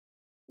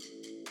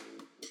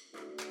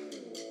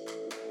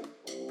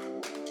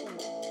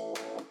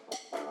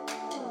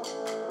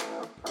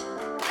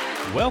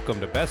Welcome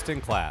to Best in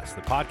Class,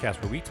 the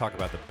podcast where we talk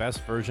about the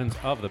best versions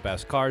of the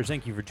best cars.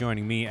 Thank you for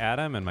joining me,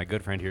 Adam, and my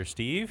good friend here,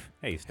 Steve.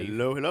 Hey, Steve.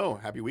 Hello, hello.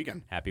 Happy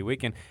weekend. Happy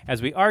weekend.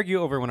 As we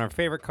argue over when our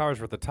favorite cars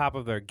were at the top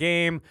of their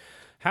game,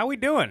 how we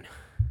doing?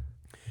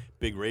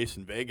 Big race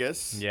in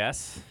Vegas.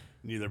 Yes.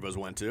 Neither of us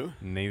went to.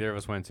 Neither of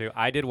us went to.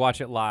 I did watch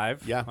it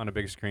live on a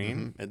big screen.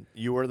 Mm-hmm. And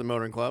you were at the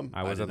Motoring Club.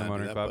 I was at the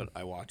Motoring Club. But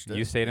I watched it.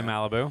 You stayed in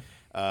Malibu.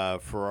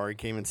 Ferrari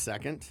came in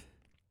second.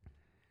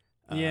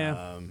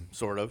 Yeah.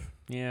 Sort of.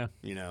 Yeah.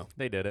 You know.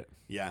 They did it.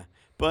 Yeah.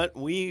 But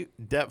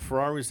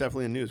Ferrari was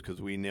definitely in news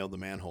because we nailed the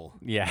manhole.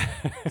 Yeah.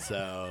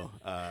 So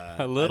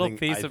a little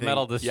piece of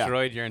metal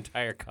destroyed your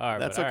entire car.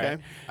 That's but okay. Right.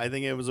 I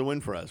think it was a win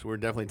for us. We're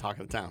definitely talk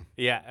of the town.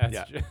 Yeah.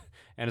 That's true.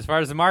 And as far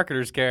as the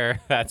marketers care,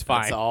 that's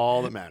fine. That's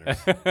all that matters.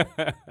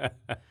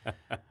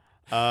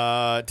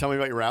 Tell me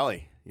about your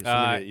rally.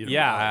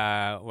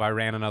 I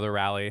ran another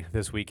rally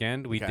this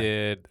weekend. We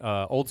did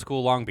Old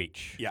School Long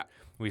Beach. Yeah.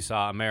 We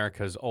saw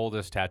America's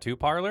oldest tattoo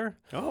parlor.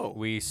 Oh.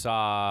 We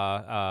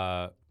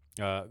saw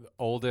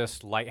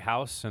oldest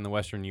lighthouse in the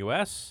western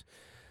U.S.,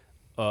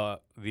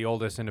 the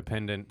oldest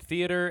independent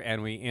theater,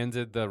 and we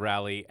ended the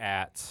rally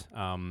at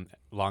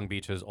Long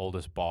Beach's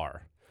oldest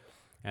bar.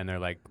 And their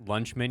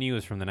lunch menu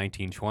is from the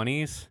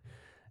 1920s.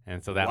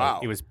 And so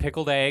it was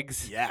pickled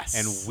eggs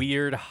and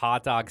weird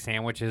hot dog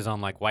sandwiches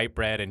on white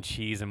bread and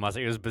cheese and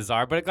mustard. It was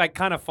bizarre, but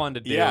kind of fun to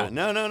do. Yeah,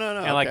 no. And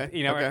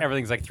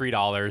everything's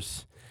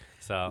 $3.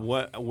 So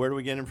where do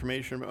we get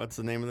information about what's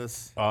the name of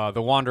this? The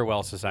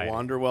Wanderwell Society.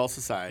 Wanderwell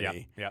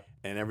Society. Yep.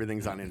 And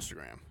everything's on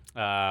Instagram.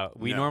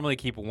 We normally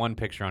keep one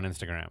picture on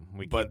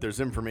Instagram. But there's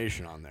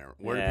information on there.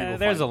 Where do people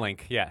There's find a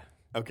link, yeah.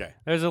 Okay.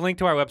 There's a link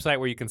to our website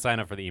where you can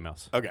sign up for the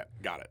emails. Okay,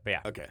 got it. But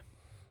yeah. Okay.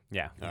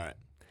 Yeah. All right.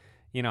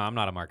 I'm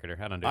not a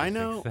marketer. I don't do these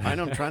things. I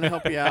know. I'm trying to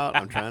help you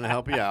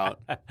out.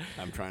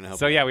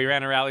 So, we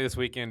ran a rally this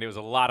weekend. It was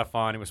a lot of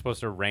fun. It was supposed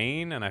to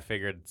rain, and I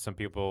figured some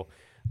people,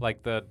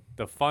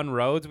 the fun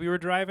roads we were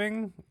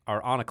driving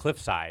are on a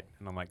cliffside.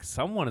 And I'm like,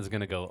 someone is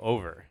going to go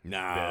over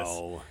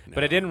this.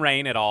 But it didn't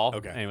rain at all.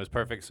 Okay. And it was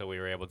perfect, so we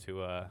were able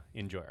to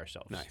enjoy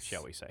ourselves,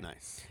 shall we say.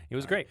 Nice. It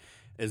was great.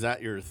 Is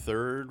that your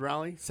third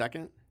rally?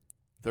 Second?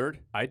 Third?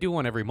 I do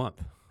one every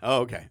month.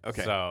 Oh, okay.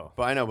 So,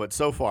 but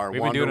so far,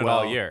 we've been doing it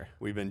all year.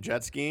 We've been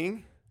jet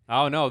skiing.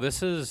 Oh, no,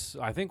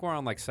 I think we're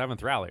on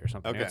 7th rally or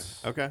something.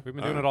 Okay. We've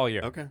been doing it all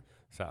year. Okay.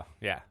 So,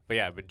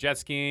 but jet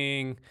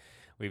skiing,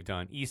 we've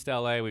done East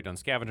LA, we've done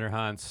scavenger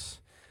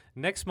hunts.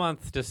 Next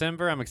month,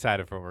 December, I'm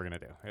excited for what we're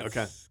going to do.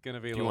 It's going to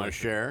be Do you want to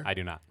share? I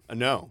do not.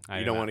 No.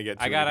 You don't want to get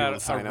too I got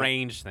to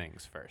arrange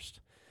things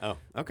first. Oh,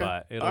 okay.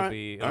 But it'll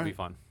be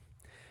fun.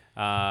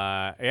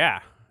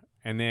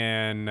 And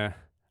then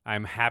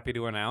I'm happy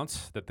to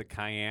announce that the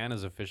Cayenne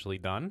is officially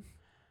done.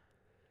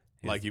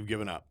 You've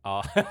given up.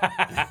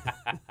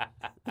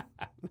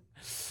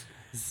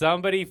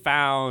 Somebody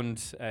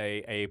found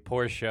a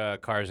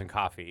Porsche Cars and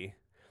Coffee.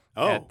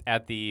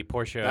 At the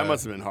Porsche. That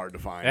must have been hard to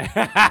find.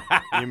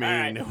 You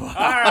mean? All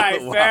right,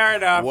 fair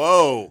enough.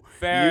 Whoa.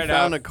 Fair enough. You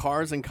found a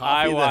Cars and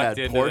Coffee that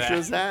had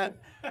Porsches that.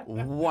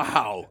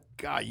 Wow.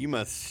 God, you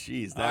must,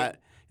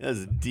 that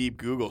is a deep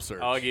Google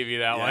search. I'll give you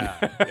that one.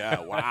 Yeah,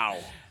 wow.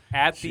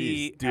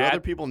 Do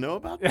other people know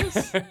about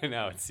this?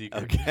 No, it's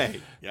secret.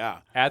 Okay, yeah.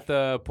 At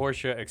the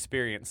Porsche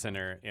Experience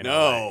Center in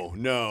LA. LA.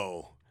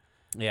 No.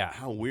 Yeah.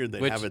 How weird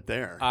they have it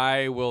there.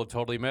 I will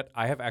totally admit,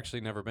 I have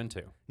actually never been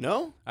to.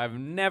 No? I've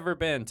never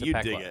been to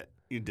Pecla.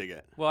 You dig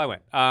it. Well, I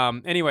went.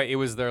 Anyway, it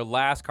was their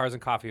last Cars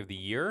and Coffee of the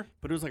year.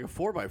 But it was like a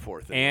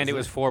 4x4 thing. And it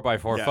was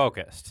 4x4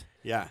 focused.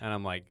 Yeah. And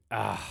I'm like,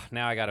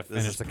 now I got to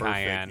finish the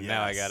Cayenne. Yes.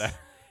 Now I got to.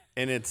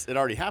 And it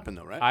already happened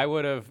though, right? I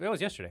would have. It was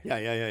yesterday.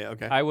 Yeah.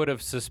 Okay. I would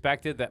have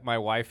suspected that my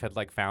wife had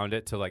found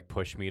it to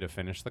push me to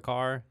finish the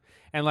car,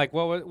 and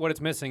what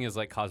it's missing is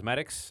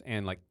cosmetics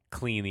and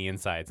clean the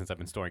inside since I've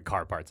been storing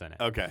car parts in it.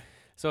 Okay.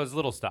 So it's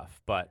little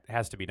stuff, but it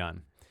has to be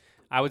done.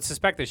 I would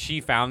suspect that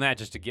she found that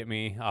just to get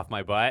me off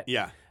my butt.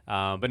 Yeah.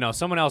 But no,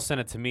 someone else sent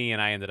it to me, and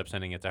I ended up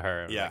sending it to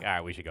her. Yeah. All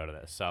right, we should go to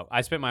this. So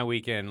I spent my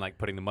weekend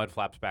putting the mud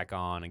flaps back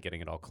on and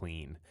getting it all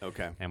clean.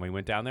 Okay. And we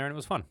went down there, and it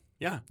was fun.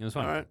 Yeah. It was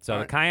fun. All right. So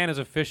the Cayenne is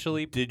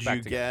officially Did back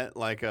you together.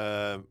 get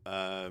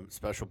a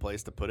special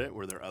place to put it?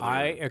 Were there other?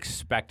 I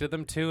expected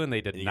them to, and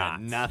they did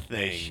not. Nothing.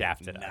 They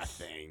shafted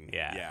us. Nothing.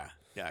 Yeah.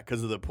 Yeah.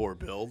 Because of the poor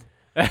build.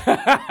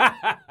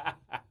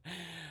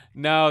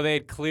 No,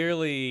 they'd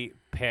clearly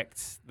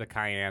picked the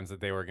Cayennes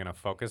that they were going to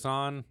focus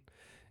on.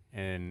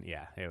 And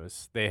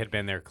they had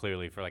been there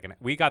clearly for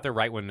we got there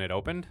right when it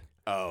opened.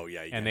 Oh,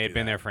 yeah. And they had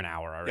been there for an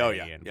hour already. Oh,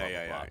 yeah. And blah,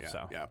 blah, blah.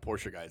 So. Yeah.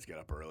 Porsche guys get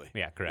up early.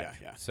 Yeah, correct.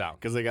 Yeah. So.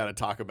 Because they got to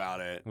talk about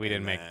it. We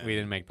didn't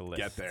make the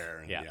list. Get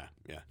there. Yeah.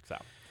 So.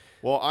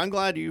 Well, I'm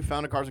glad you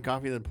found a Cars and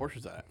Coffee that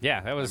Porsche's at.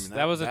 Yeah, that was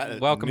a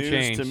welcome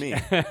change to me.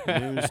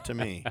 News to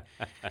me.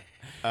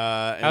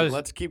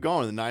 Let's keep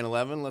going. The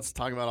 911. Let's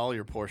talk about all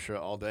your Porsche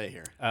all day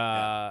here.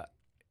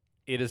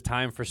 It is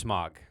time for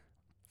smog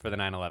for the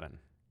 911.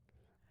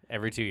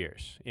 Every 2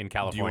 years in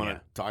California. Do you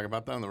want to talk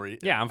about that on the radio?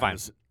 Yeah, I'm fine.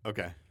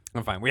 Okay.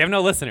 I'm fine. We have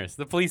no listeners.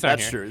 The police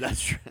aren't here.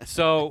 That's true.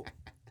 So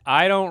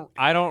I don't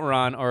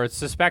run, or it's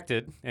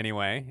suspected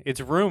anyway.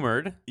 It's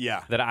rumored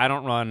that I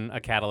don't run a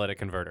catalytic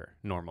converter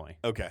normally.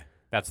 Okay.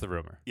 That's the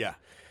rumor. Yeah.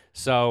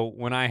 So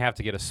when I have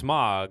to get a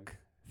smog,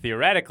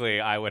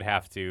 theoretically, I would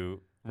have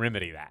to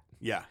remedy that.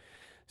 Yeah.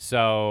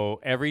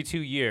 So every 2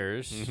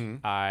 years,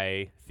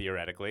 I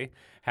theoretically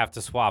have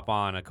to swap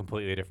on a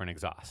completely different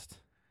exhaust.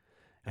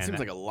 That seems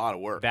like a lot of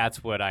work.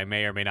 That's what I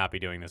may or may not be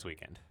doing this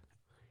weekend.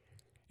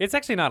 It's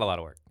actually not a lot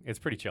of work. It's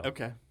pretty chill.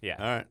 Okay.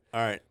 Yeah.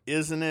 All right.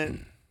 Isn't it?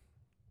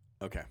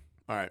 Okay.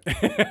 All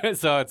right.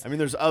 So it's. I mean,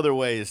 there's other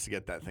ways to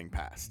get that thing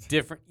passed.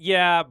 Different.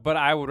 Yeah, but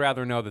I would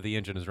rather know that the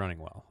engine is running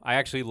well. I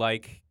actually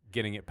like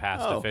getting it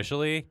passed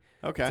officially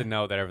to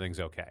know that everything's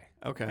okay.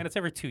 Okay. And it's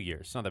every 2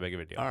 years. It's not that big of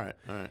a deal. All right.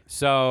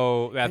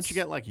 So that's. Can't you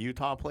get like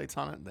Utah plates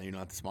on it that you don't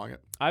have to smog it?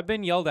 I've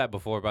been yelled at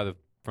before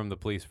from the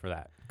police for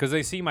that, because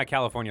they see my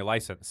California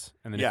license,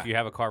 and then if you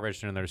have a car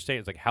registered in their state,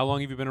 it's like, how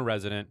long have you been a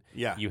resident?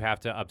 Yeah. You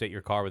have to update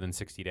your car within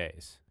 60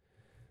 days.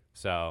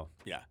 So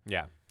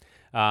yeah.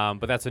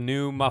 But that's a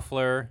new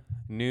muffler,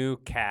 new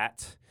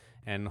cat,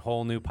 and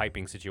whole new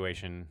piping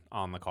situation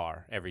on the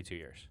car every 2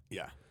 years.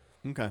 Yeah.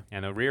 Okay.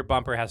 And the rear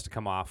bumper has to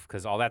come off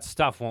because all that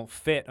stuff won't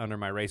fit under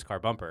my race car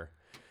bumper.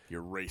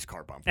 Your race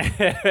car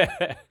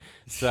bumper.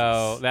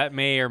 So that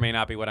may or may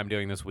not be what I'm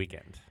doing this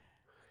weekend.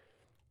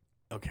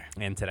 Okay.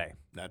 And today.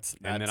 That's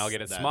and then I'll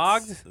get it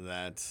smogged.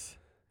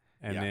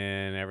 And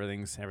then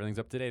everything's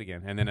up to date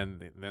again. And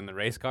then the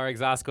race car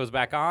exhaust goes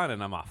back on,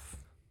 and I'm off.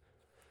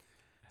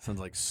 Sounds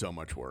like so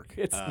much work.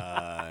 It's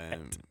not.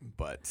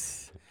 But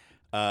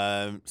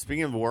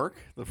speaking of work,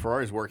 the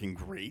Ferrari's working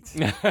great.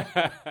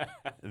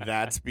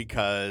 That's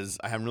because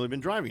I haven't really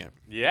been driving it.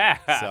 Yeah.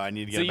 So I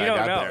need to get it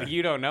back out there.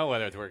 You don't know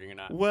whether it's working or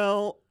not.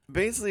 Well,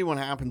 basically what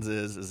happens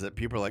is that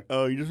people are like,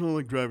 oh, you just don't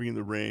like driving in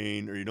the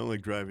rain, or you don't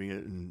like driving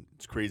it and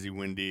it's crazy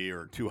windy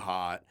or too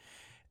hot.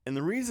 And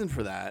the reason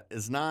for that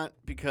is not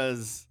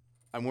because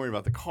I'm worried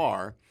about the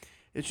car.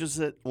 It's just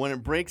that when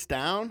it breaks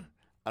down,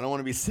 I don't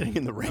want to be sitting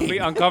in the rain. It'll be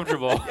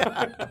uncomfortable.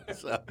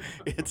 So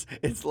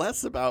it's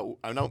less about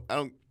I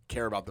don't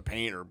care about the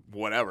paint or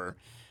whatever.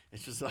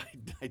 It's just I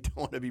don't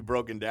want to be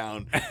broken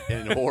down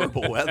in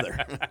horrible weather.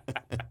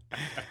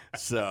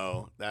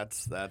 So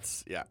that's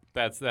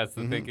the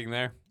thinking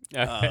there.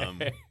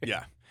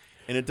 Yeah,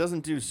 and it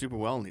doesn't do super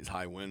well in these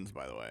high winds,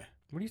 by the way.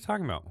 What are you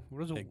talking about?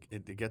 What is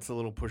it gets a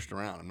little pushed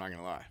around. I'm not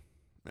gonna lie.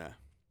 Yeah,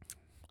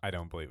 I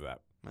don't believe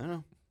that.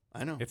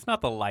 I know. It's not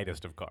the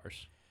lightest of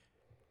cars.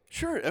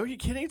 Sure. Oh, you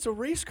kidding? It's a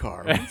race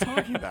car. What are you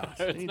talking about?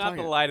 It's not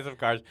the lightest of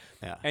cars.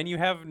 Yeah. And you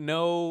have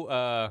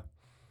no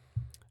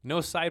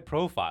side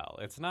profile.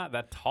 It's not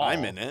that tall.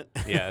 I'm in it.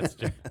 Yeah,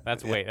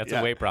 that's weight. That's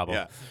a weight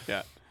problem.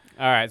 Yeah.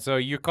 All right, so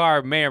your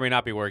car may or may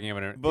not be working.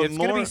 It's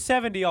going to be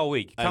 70 all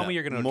week. Tell me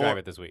you're going to drive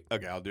it this week.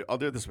 Okay, I'll do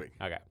it this week.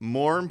 Okay.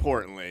 More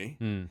importantly,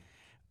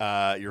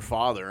 your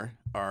father,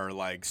 our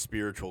like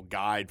spiritual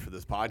guide for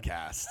this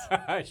podcast.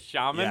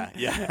 Shaman?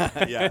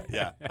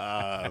 Yeah.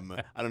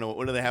 I don't know.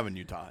 What do they have in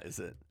Utah? Is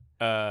it?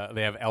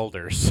 They have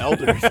elders.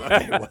 Elders.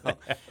 Okay, well,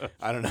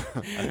 I don't know.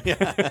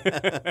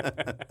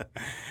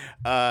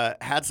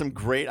 Had some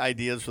great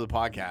ideas for the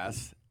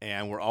podcast,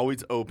 and we're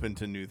always open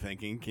to new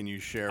thinking. Can you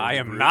share? I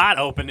am not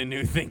open to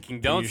new thinking.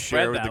 Don't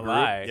spread that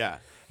lie. Yeah,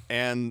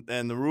 and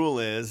the rule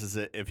is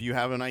that if you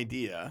have an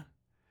idea,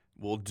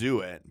 we'll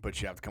do it,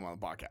 but you have to come on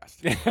the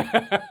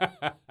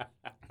podcast.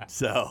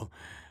 So,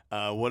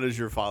 what is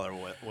your father?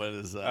 What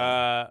is?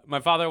 My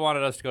father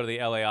wanted us to go to the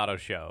LA Auto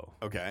Show.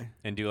 Okay.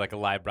 And do like a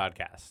live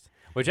broadcast,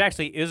 which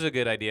actually is a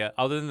good idea,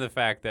 other than the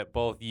fact that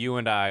both you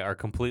and I are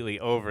completely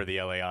over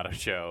the LA Auto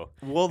Show.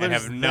 Well, and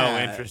have no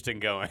interest in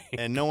going.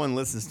 And no one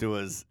listens to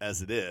us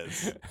as it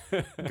is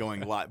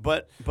going live.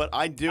 But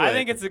I do. I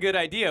think it's a good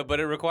idea, but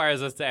it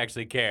requires us to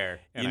actually care.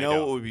 You know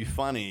what would be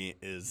funny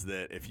is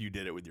that if you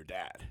did it with your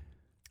dad.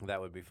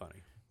 That would be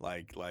funny.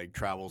 Like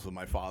Travels with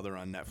My Father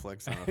on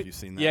Netflix. I don't know if you've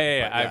seen that.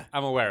 Yeah.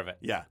 I'm aware of it.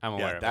 Yeah. I'm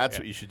aware of it. That's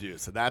what you should do.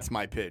 So that's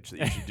my pitch, that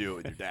you should do it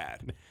with your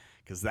dad.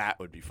 Because that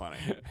would be funny.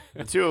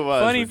 The two of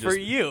us. Funny for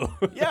you.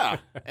 Yeah.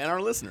 And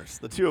our listeners.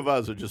 The two of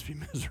us would just be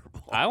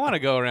miserable. I want to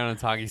go around and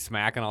talking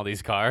smack on all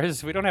these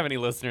cars. We don't have any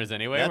listeners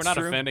anyway. That's We're not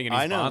true. offending any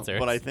I know, sponsors.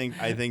 but I think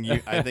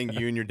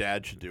you and your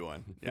dad should do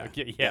one.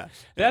 Yeah.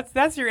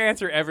 That's your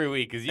answer every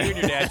week. Is you and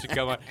your dad should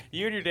come on.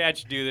 You and your dad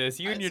should do this.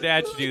 You and your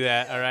dad should do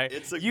that. All right.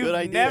 It's a You've good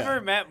idea. never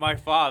met my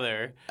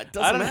father. It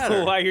doesn't matter. I don't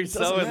know why you're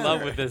so in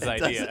love with this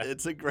idea.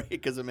 It's a great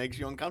because it makes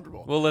you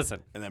uncomfortable. Well,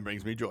 listen. And that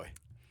brings me joy.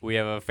 We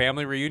have a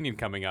family reunion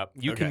coming up.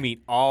 You can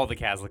meet all the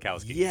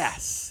Kazlakowskis.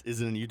 Yes. Is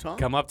it in Utah?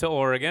 Come up to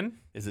Oregon.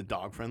 Is it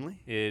dog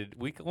friendly?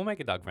 We'll make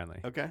it dog friendly.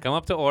 Okay. Come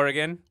up to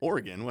Oregon.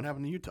 Oregon? What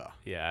happened to Utah?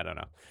 Yeah, I don't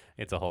know.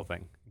 It's a whole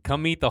thing.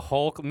 Come meet the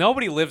whole.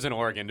 Nobody lives in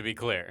Oregon, to be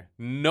clear.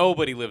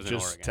 Nobody lives in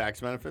Oregon. Just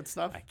tax benefit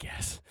stuff? I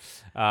guess.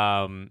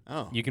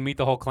 Oh. You can meet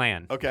the whole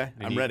clan. Okay.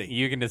 I'm ready.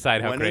 You can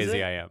decide how When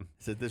crazy I am.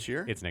 Is it this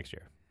year? It's next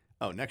year.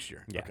 Oh, next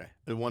year. Yeah. Okay.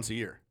 Once a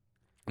year.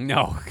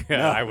 No,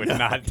 I would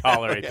not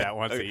tolerate that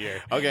once a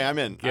year. Okay, I'm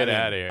in. Get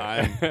out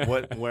of here.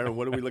 What are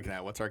we looking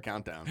at? What's our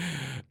countdown?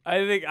 I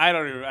think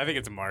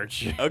it's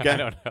March. Okay. I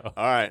don't know.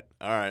 All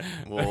right.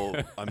 Well,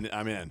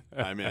 I'm in.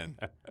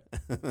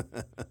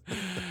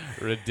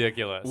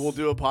 Ridiculous. We'll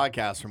do a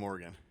podcast from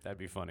Oregon. That'd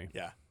be funny.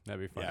 Yeah. That'd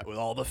be funny. Yeah, with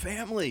all the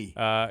family.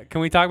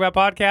 Can we talk about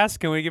podcasts?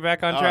 Can we get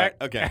back on track?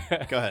 Right,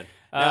 okay, go ahead.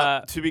 Now,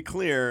 to be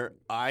clear,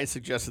 I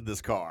suggested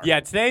this car. Yeah,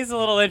 today's a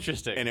little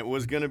interesting. And it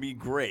was going to be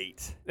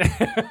great.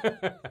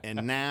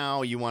 And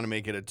now you want to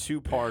make it a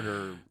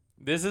two-parter.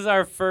 This is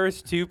our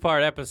first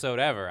two-part episode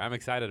ever. I'm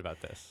excited about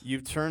this.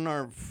 You've turned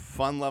our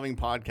fun-loving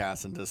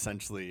podcast into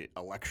essentially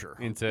a lecture.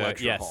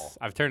 Yes, hall.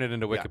 I've turned it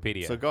into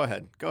Wikipedia. Yeah. So go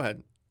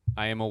ahead.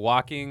 I am a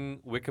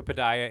walking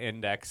Wikipedia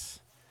index,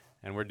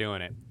 and we're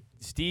doing it.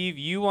 Steve,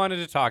 you wanted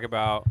to talk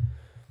about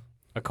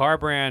a car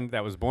brand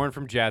that was born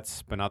from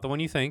jets, but not the one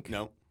you think.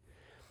 Nope.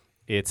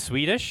 It's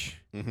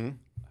Swedish. Mm-hmm.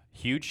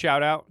 Huge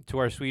shout out to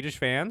our Swedish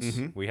fans.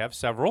 Mm-hmm. We have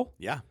several.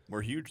 Yeah,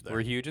 we're huge there.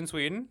 We're huge in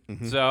Sweden.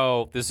 Mm-hmm.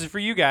 So this is for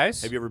you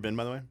guys. Have you ever been,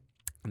 by the way?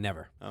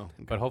 Never. Oh, okay.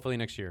 But hopefully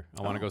next year.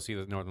 I want to go see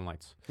the Northern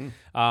Lights.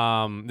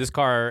 Hmm. This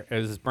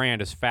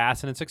brand is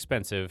fast and it's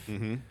expensive.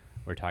 Mm-hmm.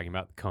 We're talking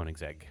about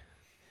Koenigsegg.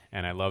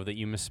 And I love that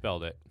you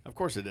misspelled it. Of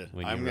course it did.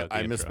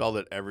 I misspelled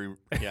it every.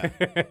 Yeah.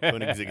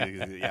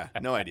 Koenigsegg, yeah.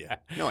 No idea.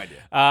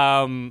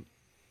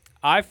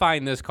 I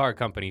find this car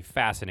company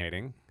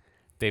fascinating.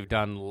 They've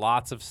done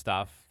lots of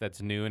stuff that's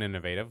new and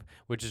innovative,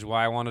 which is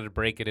why I wanted to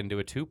break it into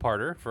a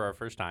two-parter for our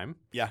first time.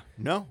 Yeah.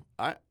 No,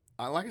 I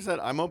like I said,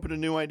 I'm open to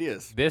new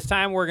ideas. This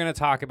time we're going to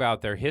talk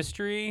about their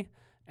history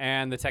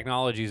and the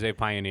technologies they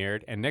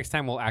pioneered, and next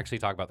time we'll actually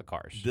talk about the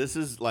cars. This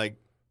is like,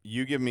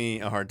 you give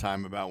me a hard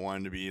time about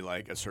wanting to be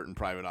like a certain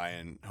private eye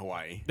in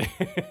Hawaii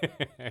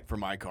for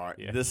my car.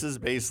 Yeah. This is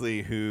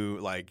basically who,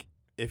 like,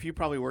 if you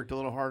probably worked a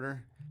little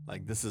harder,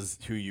 like, this is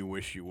who you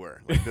wish you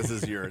were. Like, this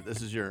is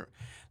your,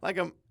 like,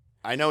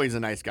 I know he's a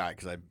nice guy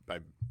because I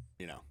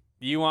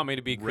You want me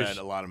to be read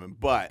a lot of him,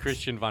 but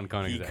Christian von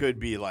Koenigsegg. he could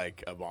be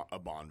like a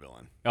Bond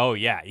villain. Oh,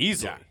 yeah,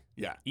 easily.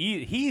 Yeah.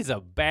 He's a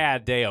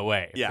bad day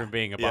away from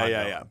being a Bond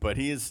villain. Yeah. But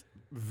he is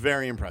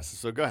very impressive.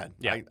 So go ahead.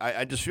 Yeah.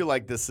 I just feel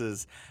like this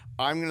is,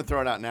 I'm going to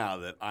throw it out now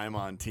that I'm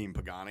on Team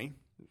Pagani.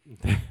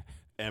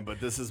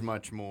 But this is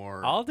much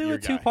more. I'll do your a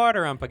guy.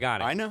 two-parter on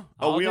Pagani. I know.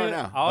 We are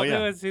now. I'll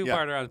do a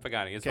two-parter on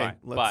Pagani. It's fine.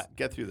 Let's But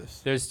get through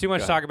this. there's too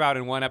much to talk about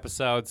in one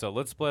episode, so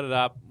let's split it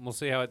up. We'll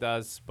see how it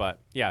does. But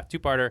yeah,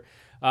 two-parter.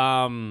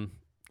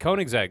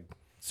 Koenigsegg,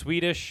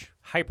 Swedish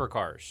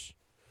hypercars.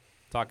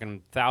 Talking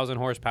 1,000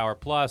 horsepower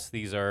plus.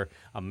 These are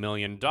 $1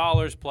 million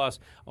plus.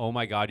 Oh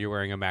my God, you're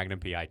wearing a Magnum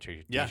PI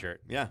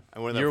t-shirt. Yeah. I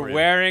wore that You're for you.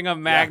 wearing a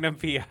Magnum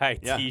PI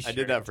Yeah, t-shirt. I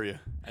did that for you.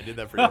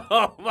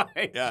 Oh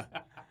my Yeah.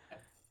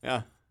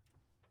 Yeah.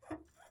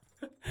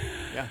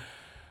 Yeah.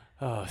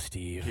 Oh,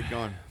 Steve. Keep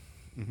going.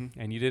 Mm-hmm.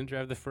 And you didn't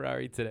drive the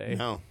Ferrari today.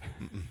 No.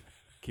 Mm-mm.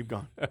 Keep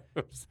going.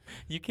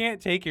 You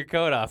can't take your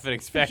coat off and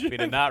expect me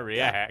to not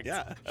react.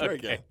 Yeah, sure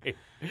Okay. I can.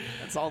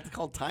 That's all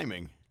called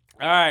timing.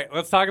 All right,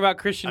 let's talk about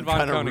Christian I'm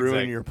von trying to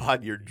Koenigsegg.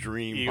 ruin your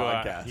dream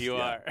podcast. You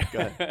are. Go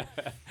ahead.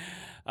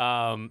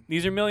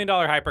 These are $1 million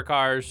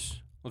hypercars.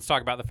 Let's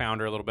talk about the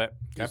founder a little bit.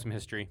 Do some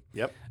history.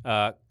 Yep.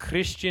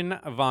 Christian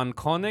von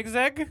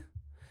Koenigsegg.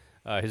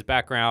 His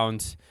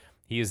background: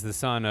 he is the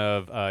son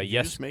of Did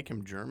you just make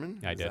him German?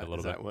 I did a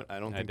little bit. I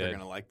don't think they're going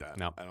to like that.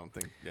 No. I don't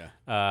think,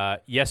 yeah.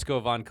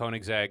 Jesko von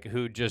Koenigsegg,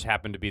 who just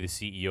happened to be the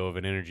CEO of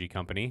an energy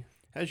company.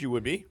 As you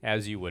would be.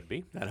 As you would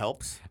be. That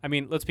helps. I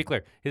mean, let's be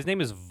clear. His name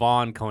is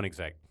von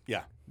Koenigsegg.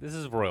 Yeah. This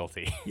is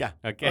royalty. Yeah.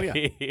 Okay.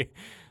 Oh, yeah.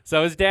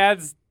 So his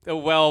dad's a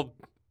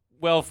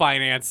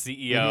well-financed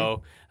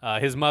CEO.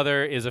 Mm-hmm. His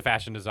mother is a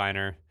fashion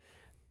designer.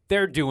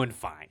 They're doing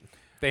fine.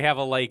 They have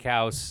a lake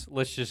house.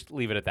 Let's just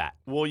leave it at that.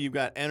 Well, you've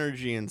got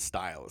energy and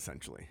style,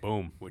 essentially.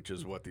 Boom. Which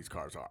is what these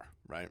cars are,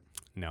 right?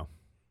 No.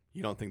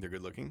 You don't think they're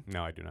good looking?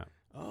 No, I do not.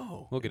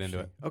 Oh. We'll get into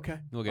it. Okay.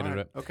 We'll get into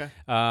it. Okay.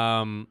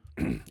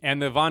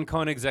 And the von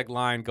Koenigsegg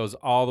line goes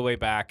all the way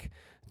back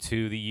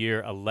to the year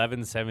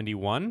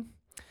 1171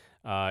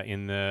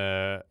 in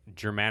the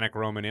Germanic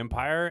Roman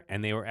Empire,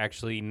 and they were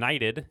actually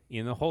knighted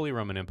in the Holy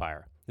Roman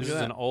Empire. This is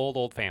an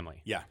old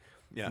family. Yeah.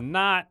 Yeah.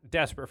 Not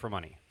desperate for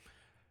money,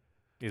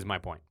 is my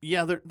point.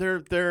 Yeah,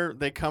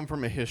 they come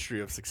from a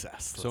history of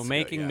success. So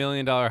making $1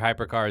 million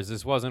hypercars,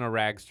 this wasn't a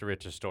rags to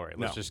riches story.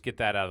 Let's just get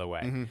that out of the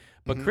way. Mm-hmm.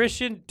 But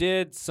Christian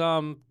did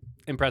some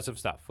impressive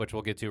stuff, which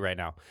we'll get to right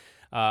now.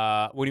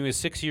 When he was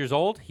 6 years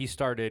old, he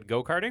started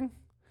go-karting.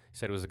 He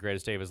said it was the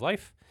greatest day of his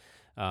life,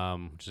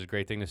 which is a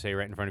great thing to say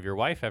right in front of your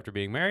wife after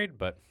being married,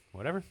 but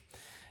whatever.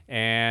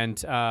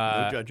 And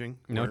no judging.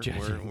 No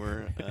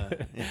judging.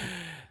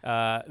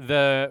 Yeah.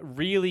 The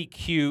really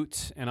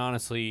cute and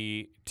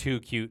honestly too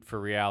cute for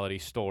reality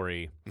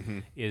story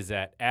is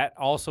that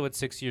also at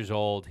 6 years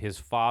old, his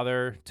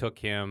father took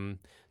him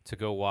to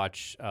go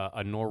watch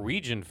a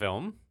Norwegian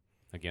film.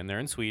 Again, they're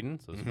in Sweden,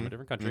 so this is from a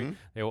different country.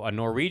 A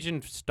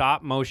Norwegian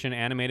stop-motion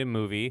animated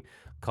movie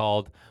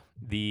called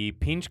The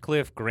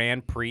Pinchcliffe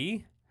Grand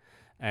Prix.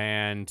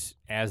 And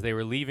as they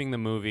were leaving the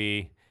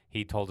movie,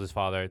 he told his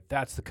father,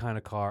 "That's the kind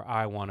of car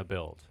I want to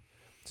build."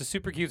 It's a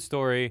super cute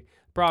story.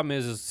 Problem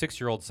is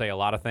 6-year-olds say a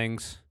lot of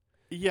things.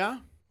 Yeah.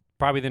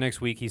 Probably the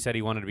next week he said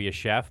he wanted to be a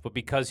chef, but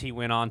because he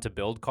went on to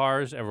build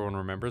cars, everyone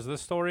remembers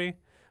this story.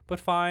 but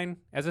fine.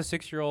 As a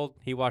 6-year-old,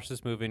 he watched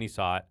this movie and he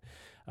saw it.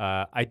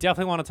 I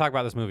definitely want to talk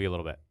about this movie a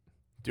little bit.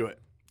 Do it.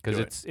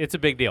 Because it's a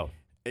big deal.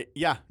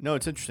 Yeah. No,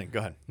 it's interesting. Go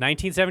ahead.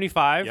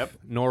 1975, Yep.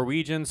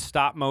 Norwegian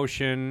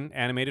stop-motion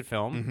animated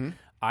film. Mm-hmm.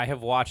 I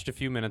have watched a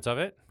few minutes of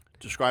it.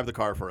 Describe the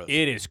car for us.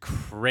 It is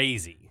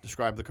crazy.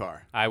 Describe the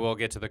car. I will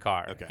get to the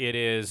car. Okay. It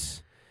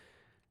is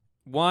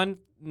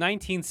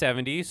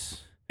 1970s.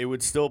 It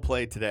would still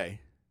play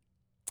today.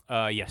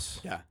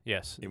 Yes. Yeah.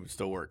 Yes. It would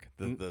still work.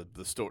 The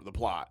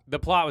plot. The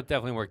plot would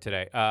definitely work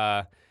today.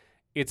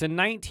 It's a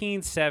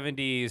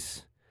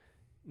 1970s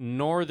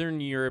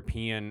Northern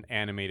European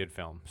animated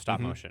film, stop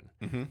motion.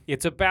 Mm-hmm.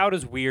 It's about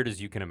as weird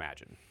as you can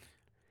imagine.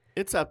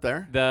 It's up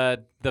there.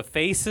 The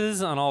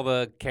faces on all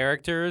the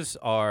characters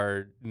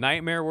are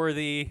nightmare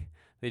worthy.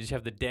 They just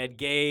have the dead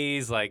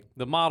gaze. Like,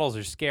 the models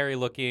are scary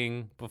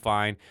looking, but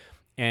fine.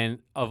 And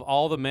of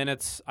all the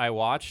minutes I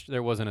watched,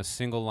 there wasn't a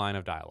single line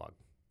of dialogue.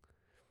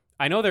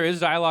 I know there is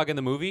dialogue in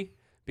the movie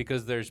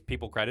because there's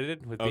people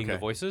credited with being the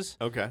voices.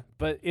 Okay.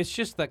 But it's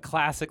just the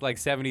classic, like,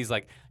 70s,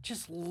 like,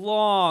 just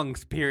long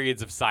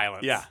periods of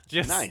silence. Yeah.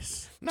 Just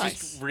Nice.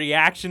 Just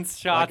reaction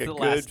shots Like that a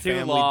last good too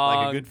family, long.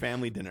 like a good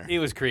family dinner. It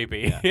was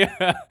creepy.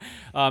 Yeah.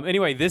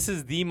 Anyway, this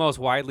is the most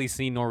widely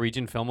seen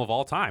Norwegian film of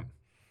all time.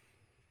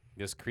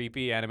 This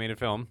creepy animated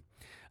film.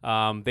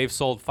 They've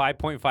sold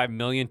 5.5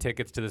 million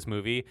tickets to this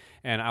movie,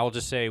 and I will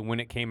just say, when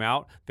it came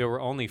out, there were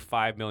only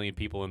 5 million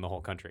people in the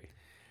whole country.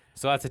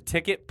 So that's a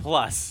ticket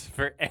plus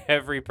for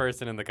every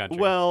person in the country.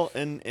 Well,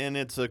 and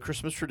it's a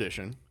Christmas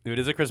tradition. It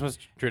is a Christmas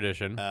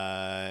tradition.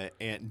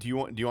 And do you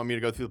want me to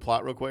go through the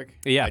plot real quick?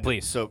 Yeah,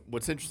 please. So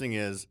what's interesting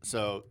is,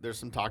 there's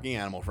some talking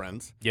animal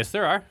friends, Yes,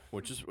 there are.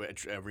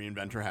 which every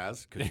inventor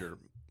has because you're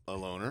a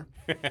loner.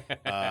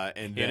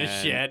 And In a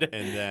shed.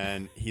 And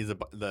then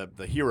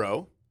the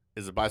hero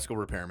is a bicycle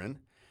repairman.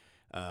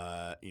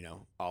 A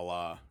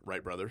la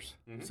Wright brothers,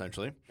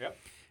 essentially. Yep.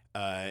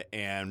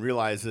 And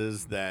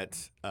realizes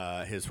that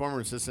his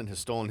former assistant has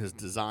stolen his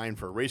design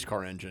for a race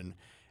car engine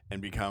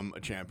and become a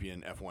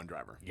champion F1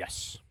 driver.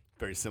 Yes.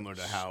 Very similar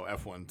to how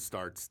F1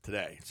 starts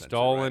today.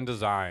 Stolen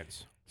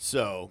designs.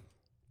 So,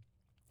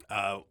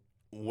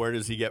 where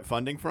does he get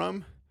funding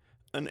from?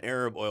 An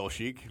Arab oil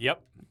sheik.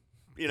 Yep.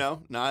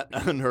 Not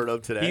unheard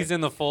of today. He's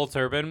in the full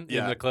turban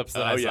in the clips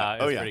that I saw.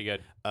 It's pretty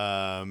good.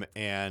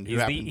 And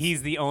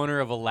he's the owner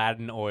of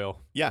Aladdin Oil.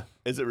 Yeah.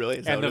 Is it really?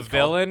 Is that And what the it's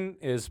called? villain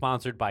is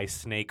sponsored by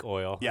Snake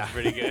Oil. Yeah. It's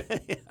pretty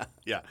good.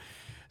 Yeah.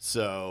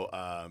 So,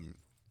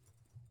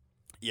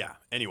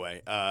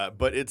 Anyway,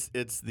 but it's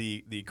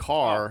the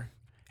car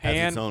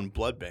has its own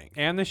blood bank.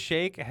 And the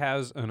sheikh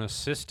has an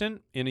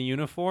assistant in a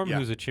uniform Yeah.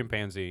 who's a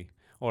chimpanzee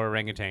or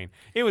orangutan.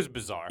 It was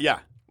bizarre. Yeah.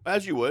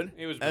 As you would.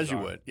 It was as you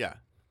bizarre. would. Yeah.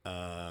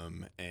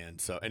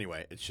 And so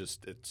anyway, it's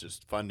just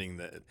funding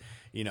that,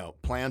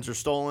 plans are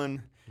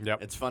stolen.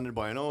 Yep. It's funded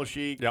by an oil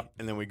sheik. Yep.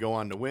 And then we go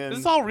on to win. This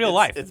is all real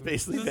life. It's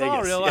basically This is Vegas.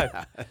 all real life.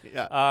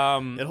 Yeah.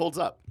 It holds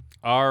up.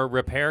 Our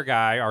repair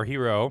guy, our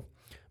hero,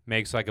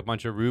 makes like a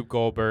bunch of Rube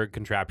Goldberg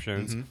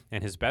contraptions,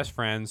 and his best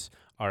friends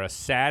are a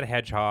sad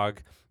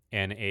hedgehog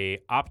and a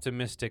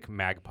optimistic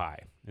magpie,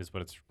 is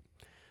what it's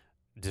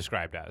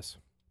described as.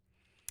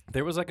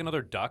 There was like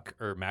another duck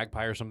or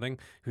magpie or something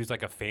who's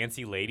like a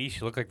fancy lady.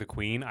 She looked like the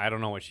queen. I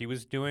don't know what she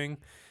was doing.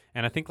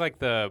 And I think like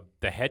the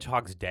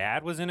hedgehog's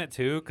dad was in it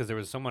too because there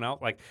was someone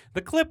else. Like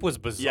the clip was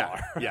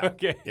bizarre. Yeah.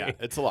 Okay. Yeah.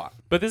 It's a lot.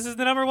 But this is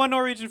the #1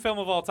 Norwegian film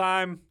of all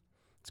time.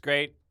 It's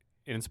great.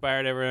 It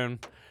inspired everyone.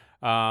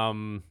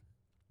 Our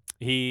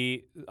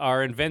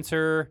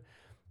inventor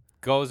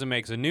goes and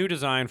makes a new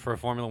design for a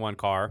Formula One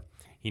car.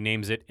 He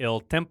names it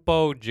Il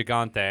Tempo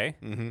Gigante.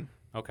 Mm-hmm.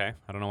 Okay.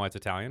 I don't know why it's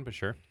Italian, but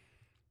sure.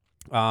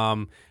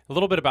 A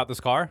little bit about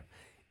this car.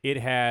 It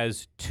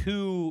has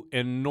 2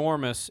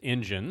 enormous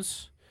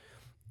engines.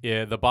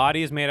 The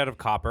body is made out of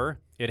copper.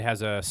 It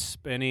has a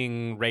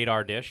spinning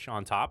radar dish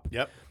on top.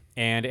 Yep.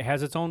 And it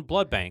has its own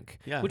blood bank,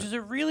 Yeah. which is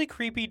a really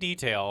creepy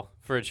detail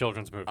for a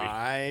children's movie.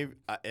 And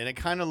it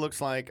kind of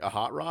looks like a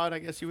hot rod, I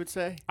guess you would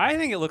say. I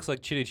think it looks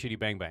like Chitty Chitty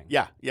Bang Bang.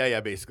 Yeah,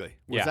 basically.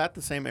 Was Yeah. that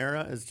the same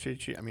era as Chitty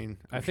Chitty? I mean,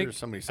 I'm sure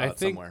somebody saw it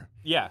somewhere.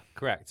 Yeah,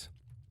 correct.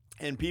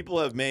 And people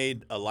have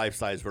made a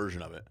life-size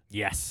version of it.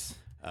 Yes.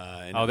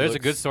 And There's a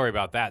good story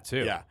about that,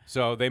 too. Yeah.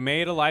 So they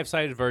made a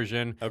life-size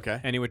version.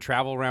 Okay. And it would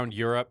travel around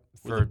Europe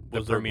for Was the there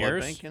a blood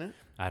premieres. bank in it?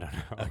 I don't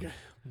know. Okay.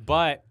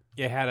 But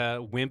it had a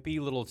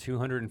wimpy little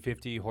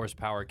 250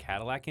 horsepower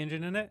Cadillac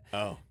engine in it.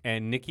 Oh.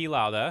 And Niki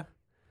Lauda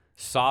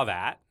saw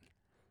that,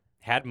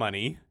 had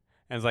money,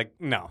 and was like,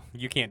 no,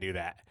 you can't do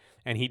that.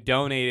 And he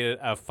donated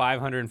a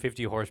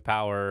 550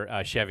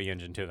 horsepower Chevy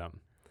engine to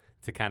them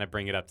to kind of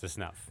bring it up to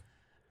snuff.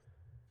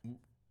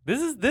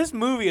 This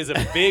movie is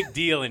a big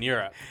deal in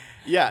Europe.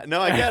 Yeah,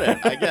 no, I get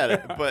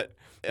it. But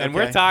And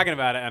we're talking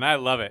about it, and I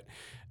love it.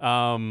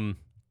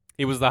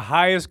 It was the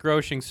highest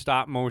grossing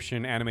stop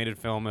motion animated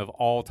film of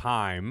all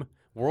time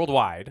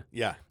worldwide.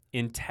 Yeah.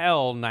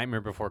 Until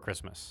Nightmare Before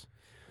Christmas.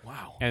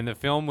 Wow. And the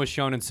film was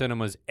shown in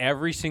cinemas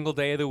every single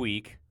day of the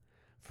week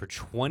for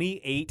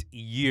 28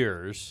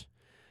 years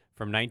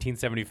from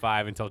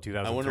 1975 until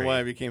 2003. I wonder why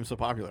it became so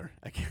popular.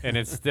 And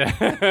it's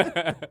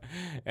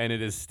and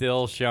it is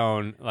still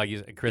shown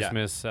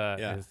Christmas.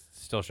 Is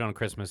still shown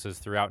Christmases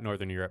throughout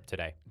Northern Europe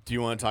today. Do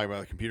you want to talk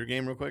about the computer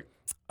game real quick?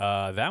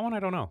 That one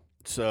I don't know.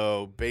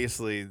 So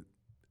basically,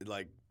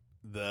 like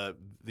the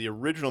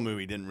original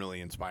movie didn't really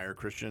inspire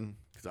Christian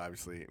because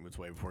obviously it was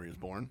way before he was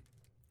born.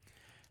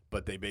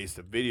 But they based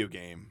a video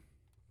game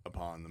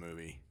upon the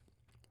movie,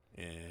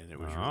 and it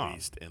was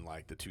released in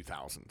like the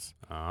 2000s.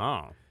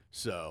 Oh.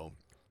 So,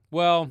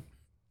 well,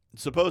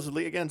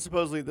 supposedly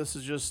this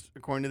is just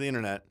according to the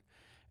internet,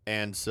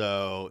 and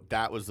so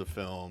that was the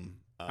film.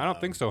 I don't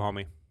think so,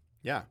 homie.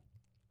 Yeah.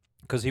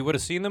 Because he would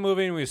have seen the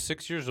movie when he was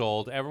 6 years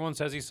old. Everyone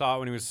says he saw it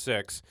when he was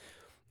 6,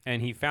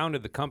 and he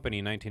founded the company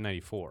in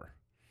 1994.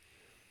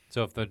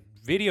 So if the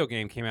video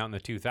game came out in the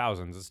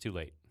 2000s, it's too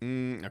late.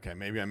 Okay,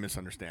 maybe I'm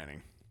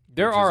misunderstanding.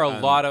 There are a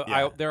lot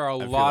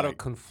of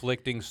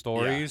conflicting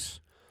stories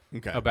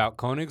about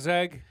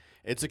Koenigsegg.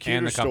 It's a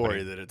cuter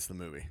story that it's the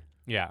movie.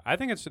 Yeah, I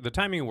think it's the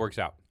timing works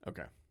out.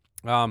 Okay.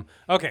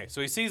 Okay,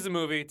 so he sees the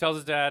movie, tells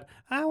his dad,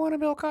 I want to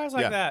build cars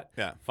like that.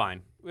 Yeah.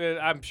 Fine.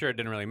 I'm sure it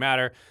didn't really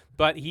matter,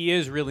 but he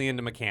is really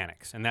into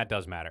mechanics, and that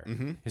does matter.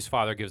 Mm-hmm. His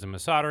father gives him a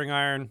soldering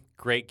iron.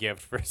 Great gift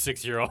for a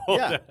 6-year-old.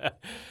 Yeah.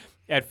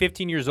 At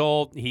 15 years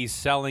old, he's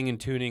selling and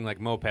tuning like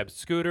moped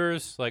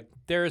scooters. Like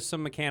there is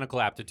some mechanical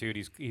aptitude.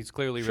 He's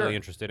clearly really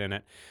interested in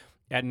it.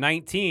 At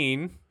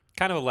 19,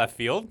 kind of a left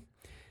field,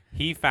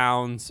 he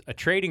founds a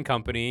trading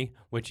company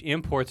which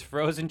imports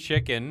frozen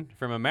chicken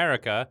from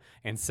America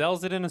and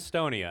sells it in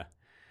Estonia.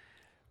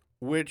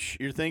 Which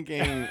you're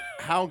thinking,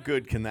 how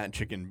good can that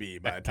chicken be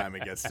by the time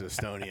it gets to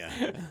Estonia?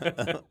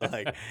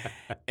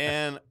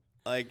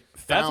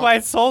 That's why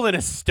it's sold in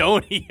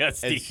Estonia,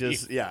 Steve. It's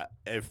just,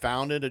 it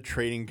founded a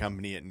trading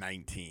company at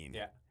 19.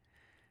 Yeah.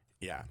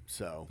 Yeah,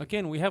 so.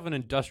 Again, we have an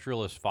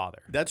industrialist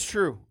father. That's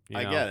true.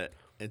 I get it.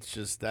 It's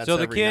just, that's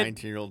every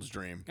 19-year-old's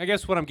dream. I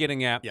guess what I'm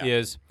getting at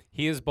is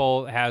he has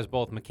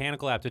both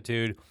mechanical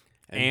aptitude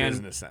and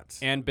business sense.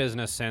 And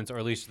business sense, or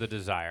at least the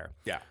desire.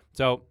 Yeah.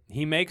 So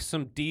he makes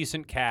some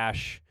decent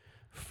cash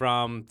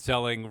from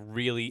selling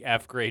really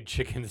F-grade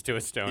chickens to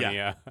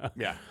Estonia.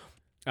 Yeah.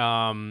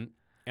 And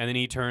then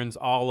he turns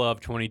all of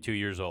 22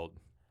 years old.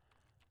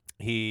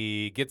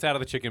 He gets out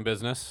of the chicken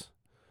business,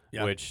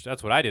 which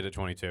that's what I did at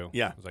 22.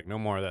 Yeah. I was like, no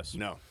more of this.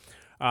 No.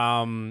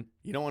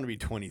 You don't want to be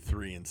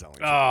 23 and selling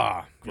chicken.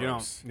 You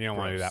don't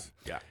want to do that.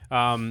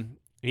 Yeah.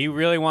 He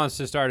really wants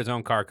to start his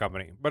own car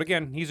company. But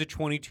again, he's a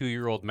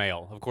 22-year-old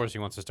male. Of course he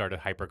wants to start a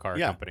hypercar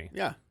company.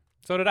 Yeah.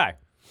 So did I.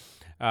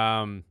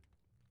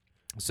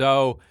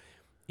 So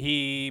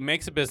he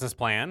makes a business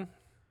plan,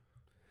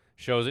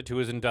 shows it to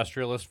his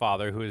industrialist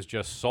father, who has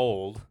just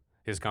sold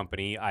his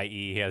company,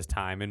 i.e. he has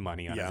time and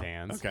money on his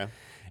hands. Okay.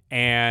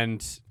 And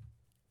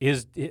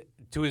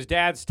to his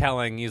dad's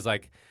telling, he's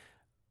like,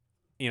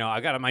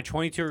 I got my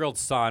 22-year-old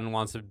son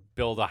wants to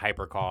build a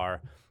hypercar.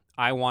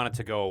 I want it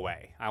to go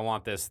away. I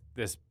want this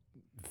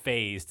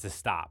phase to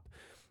stop.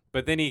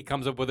 But then he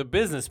comes up with a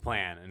business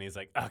plan, and he's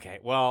like, okay,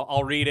 well,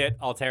 I'll read it.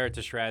 I'll tear it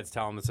to shreds,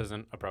 tell him this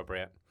isn't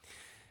appropriate.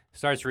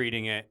 Starts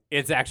reading it.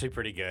 It's actually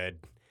pretty good.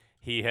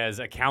 He has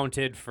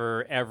accounted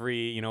for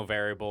every,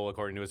 variable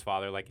according to his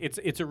father. Like,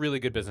 it's a really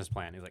good business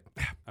plan. He's like,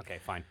 okay,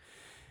 fine.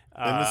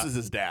 And this is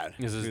his dad.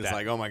 He's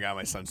like, oh, my God,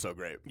 my son's so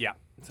great. Yeah.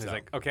 So he's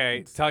like,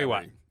 okay, tell you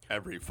what.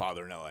 Every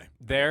father in L.A.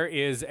 There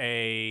is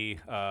a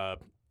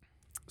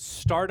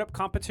startup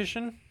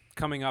competition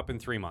coming up in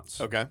 3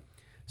 months. Okay.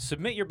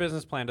 Submit your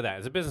business plan to that.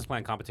 It's a business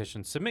plan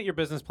competition. Submit your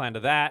business plan to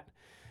that,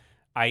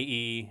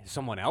 i.e.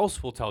 someone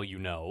else will tell you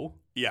no.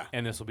 Yeah.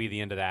 And this will be the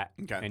end of that.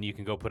 Okay. And you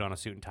can go put on a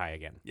suit and tie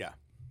again. Yeah.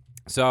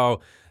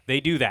 So they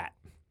do that.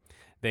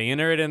 They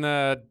enter it in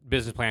the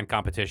business plan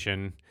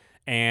competition,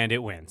 and it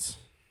wins.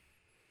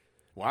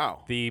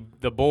 Wow. The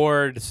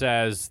board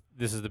says,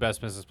 this is the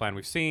best business plan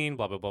we've seen,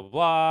 blah, blah, blah, blah,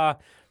 blah.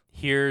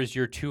 Here's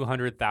your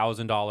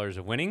 $200,000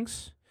 of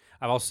winnings.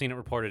 I've also seen it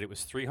reported it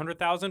was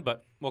 $300,000,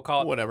 but we'll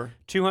call it whatever.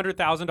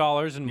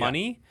 $200,000 in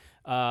money.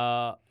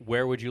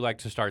 Where would you like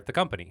to start the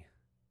company?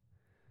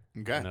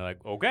 Okay. And they're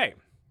like, okay.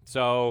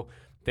 So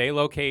they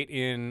locate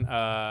in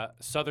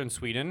southern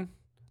Sweden.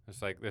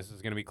 It's like, this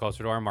is going to be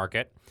closer to our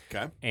market.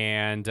 Okay.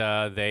 And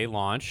they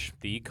launch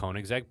the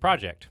Koenigsegg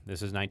project. This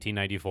is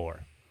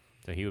 1994.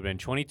 So he would have been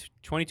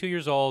 22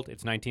 years old.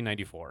 It's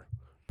 1994.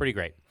 Pretty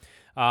great.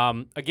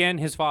 Again,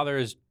 his father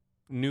is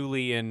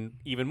newly in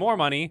even more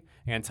money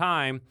and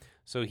time,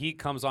 so he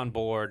comes on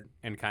board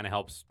and kind of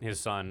helps his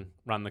son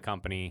run the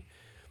company.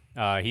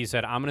 He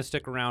said, I'm going to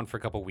stick around for a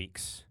couple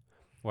weeks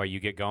while you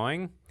get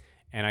going.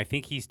 And I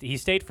think he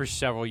stayed for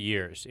several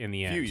years in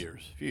the end.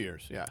 Few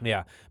years, yeah.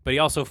 Yeah, but he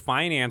also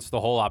financed the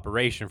whole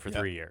operation for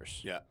 3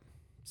 years. Yeah.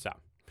 So,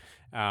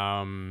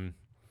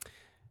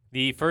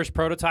 the first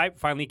prototype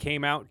finally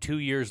came out 2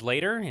 years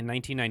later in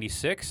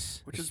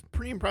 1996. Which is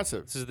pretty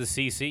impressive. This is the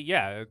CC.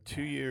 Yeah.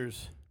 2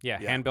 years. Yeah,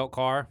 hand-built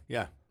car.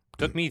 Yeah.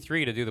 Took me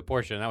 3 to do the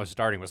Porsche, and that was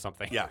starting with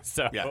something. Yeah.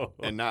 So. Yeah.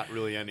 And not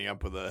really ending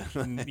up with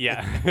a...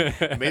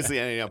 yeah. Basically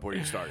ending up where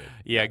you started.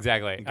 Yeah,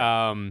 exactly.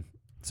 Okay.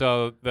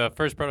 So the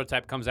first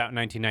prototype comes out in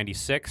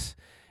 1996,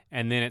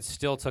 and then it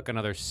still took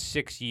another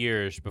 6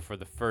 years before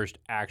the first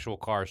actual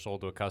car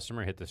sold to a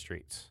customer hit the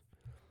streets.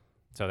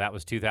 So that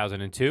was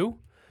 2002,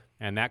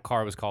 and that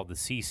car was called the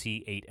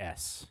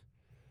CC8S.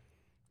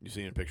 You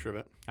seen a picture of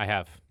it? I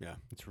have. Yeah.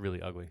 It's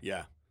really ugly.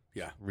 Yeah.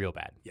 Real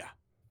bad. Yeah.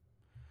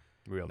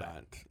 Real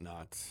bad.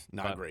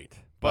 Not great.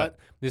 But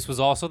this was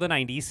also the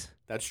 90s.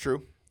 That's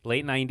true.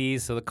 Late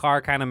 90s, so the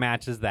car kind of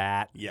matches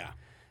that. Yeah.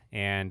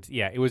 And,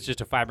 yeah, it was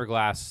just a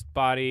fiberglass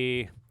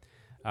body.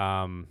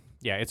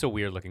 Yeah, it's a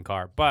weird-looking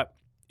car. But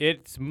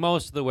it's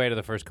most of the way to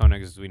the first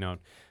Koenigsegg as we know.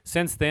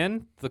 Since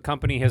then, the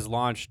company has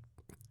launched,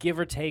 give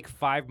or take,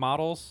 5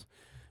 models.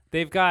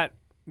 They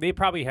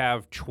probably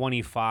have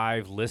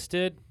 25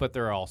 listed, but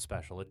they're all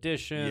special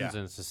editions,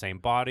 and it's the same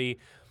body.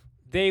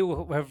 They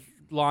have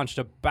launched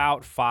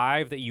about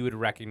 5 that you would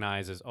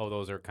recognize as,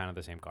 those are kind of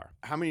the same car.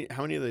 How many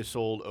have they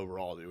sold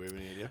overall? Do we have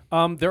any idea?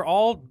 They're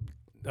all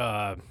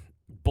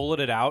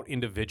bulleted out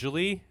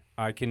individually.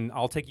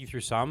 I'll take you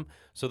through some.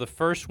 So the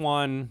first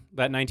one,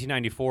 that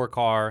 1994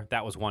 car,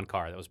 that was one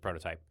car. That was a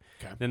prototype.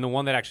 Okay. Then the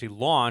one that actually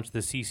launched, the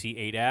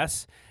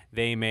CC8S,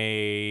 they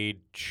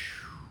made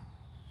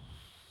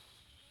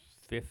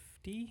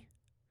 50?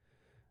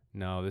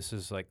 No, this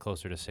is like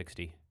closer to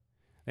 60.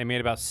 They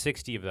made about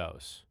 60 of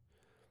those,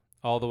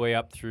 all the way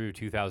up through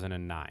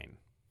 2009.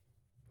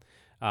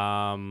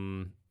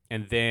 And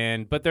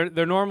then, but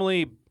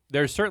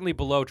they're certainly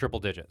below triple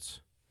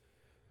digits.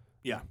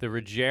 Yeah. The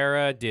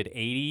Regera did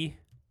 80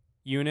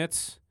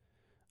 units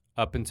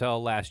up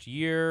until last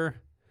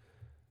year.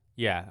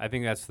 Yeah, I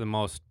think that's the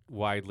most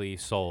widely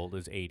sold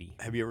is 80.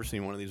 Have you ever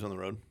seen one of these on the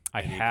road?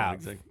 I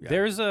have. Yeah.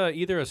 There's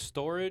either a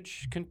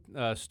storage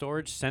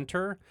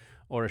center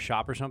or a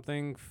shop or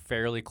something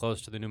fairly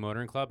close to the New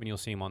Motoring Club, and you'll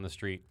see them on the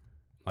street.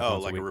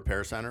 Like a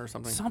repair center or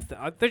something? Something.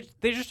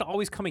 They're just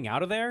always coming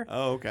out of there.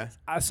 Oh, okay.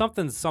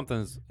 Something's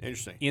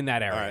interesting in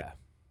that area. Right.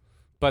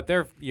 But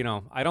they're,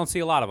 I don't see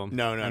a lot of them.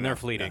 No. And they're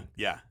fleeting.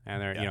 Yeah.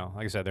 And they're,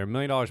 like I said, they're $1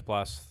 million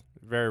plus,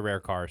 very rare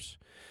cars.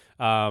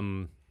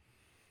 Some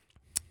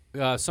of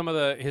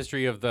the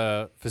history of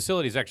the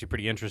facility is actually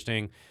pretty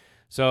interesting.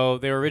 So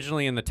they were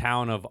originally in the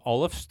town of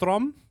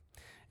Olofström,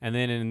 and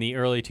then in the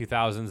early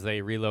 2000s,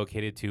 they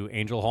relocated to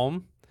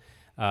Ängelholm.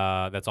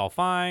 That's all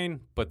fine.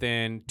 But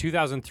then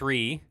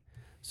 2003,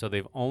 so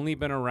they've only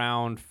been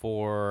around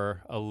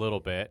for a little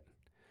bit,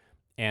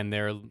 and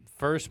their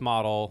first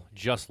model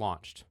just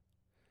launched.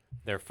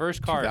 Their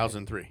first car,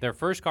 2003. Their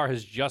first car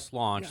has just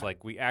launched. Yeah.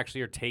 Like, we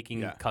actually are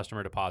taking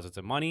customer deposits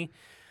and money,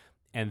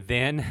 and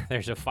then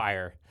there's a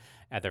fire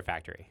at their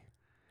factory,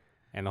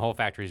 and the whole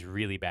factory is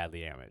really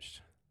badly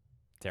damaged.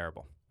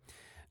 Terrible.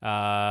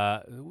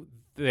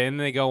 Then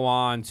they go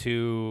on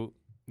to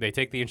they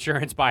take the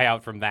insurance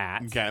buyout from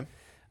that. Okay. And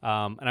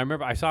I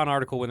remember I saw an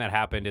article when that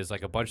happened. Is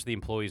like a bunch of the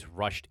employees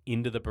rushed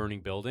into the burning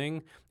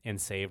building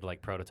and saved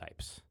like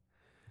prototypes.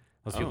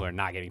 Those people are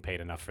not getting paid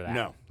enough for that.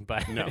 No.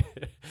 But no.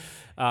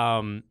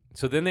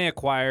 So then they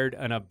acquired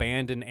an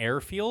abandoned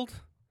airfield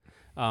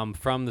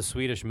from the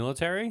Swedish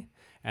military,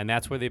 and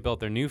that's where they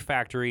built their new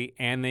factory,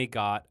 and they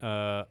got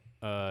a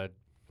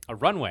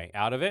runway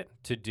out of it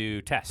to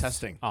do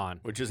testing on.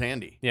 Which is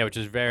handy. Yeah, which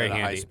is very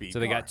handy. High-speed so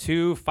they got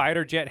 2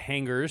 fighter jet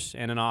hangars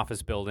and an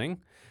office building,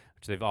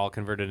 which they've all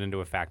converted into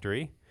a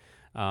factory.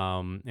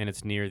 And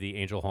it's near the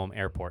Ängelholm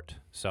Airport.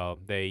 So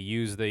they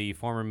use the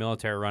former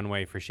military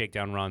runway for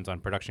shakedown runs on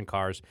production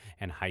cars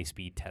and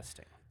high-speed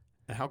testing.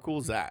 And how cool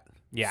is that?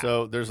 Yeah.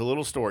 So there's a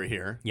little story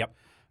here. Yep.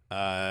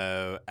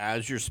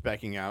 As you're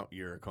speccing out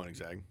your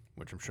Koenigsegg,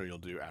 which I'm sure you'll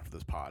do after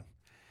this pod,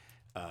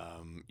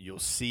 you'll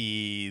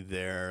see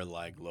their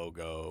like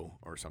logo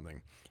or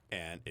something,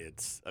 and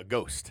it's a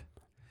ghost.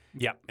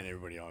 Yep. And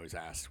everybody always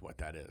asks what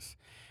that is.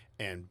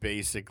 And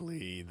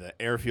basically, the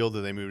airfield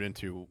that they moved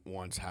into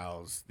once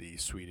housed the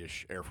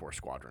Swedish Air Force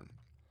Squadron.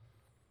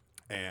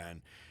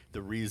 And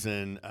the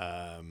reason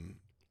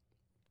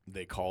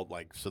they called,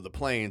 so the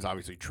planes,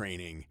 obviously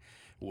training,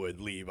 would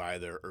leave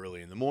either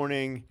early in the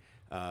morning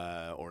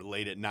or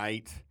late at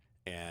night,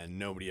 and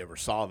nobody ever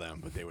saw them,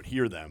 but they would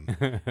hear them.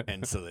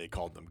 And so they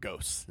called them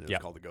ghosts. It was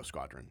called the Ghost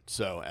Squadron.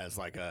 So as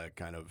like a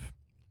kind of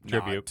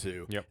tribute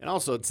to. Yep. And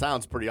also it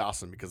sounds pretty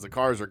awesome because the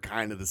cars are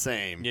kind of the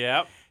same.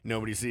 Yep.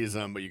 Nobody sees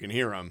them, but you can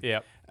hear them.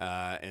 Yep.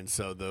 And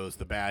so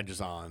the badges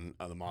on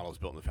the models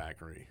built in the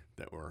factory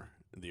that were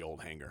the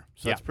old hangar.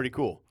 So that's pretty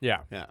cool. Yeah.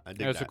 Yeah, I dig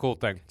that. That's a cool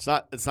thing. It's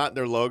not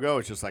their logo,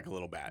 it's just like a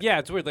little badge. Yeah,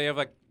 it's weird. They have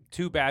like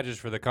 2 badges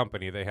for the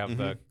company. They have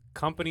the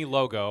company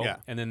logo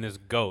and then this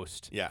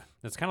ghost. Yeah.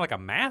 It's kind of like a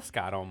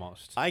mascot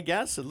almost. I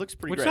guess it looks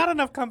pretty Which great. not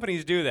enough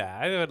companies do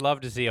that. I would love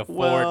to see a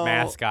Ford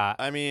mascot.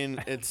 I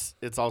mean, it's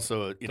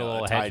also a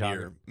little tied to hedgehog.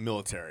 your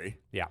military.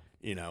 Yeah.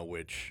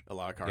 Which a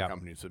lot of car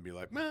companies would be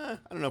like, I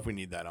don't know if we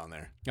need that on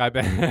there. I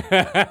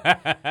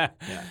bet.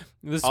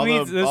 The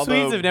Swedes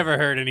have never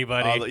hurt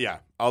anybody.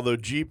 Although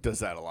Jeep does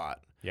that a lot.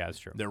 Yeah, that's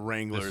true. Their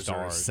Wranglers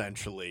are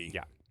essentially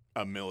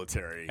a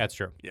military. That's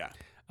true. Yeah.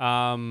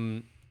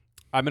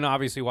 I've been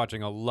obviously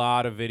watching a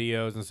lot of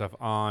videos and stuff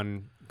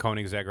on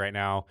Koenigsegg right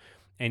now,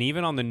 And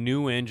even on the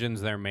new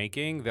engines they're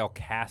making, they'll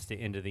cast it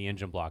into the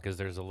engine block because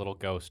there's a little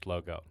ghost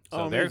logo.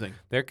 So amazing.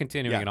 they're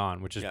continuing Yeah. it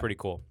on, which is Yeah. pretty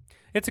cool.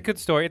 It's a good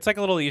story. It's like a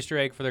little Easter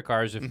egg for their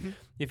cars.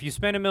 If you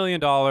spend $1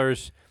 million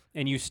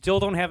and you still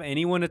don't have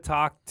anyone to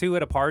talk to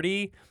at a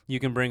party, you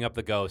can bring up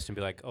the ghost and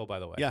be like, oh, by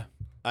the way. Yeah.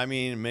 I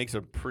mean, it makes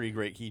a pretty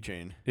great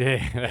keychain.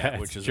 Yeah,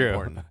 which is true.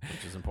 important.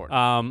 Which is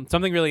important.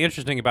 Something really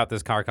interesting about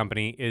this car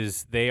company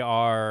is they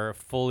are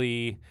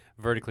fully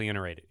vertically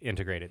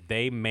integrated.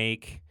 They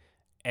make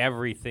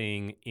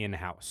everything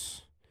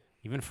in-house.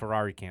 Even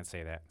Ferrari can't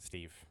say that,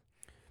 Steve.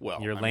 Well,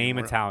 you're lame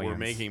Italians. We're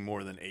making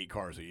more than 8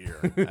 cars a year.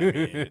 I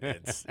mean,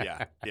 it's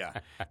yeah.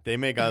 They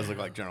make us look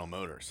like General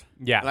Motors.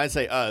 Yeah. And I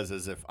say us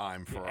as if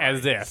I'm Ferrari.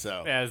 As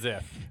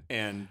if.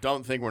 And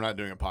don't think we're not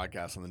doing a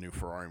podcast on the new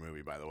Ferrari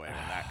movie, by the way,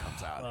 when that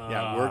comes out.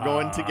 Yeah, we're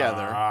going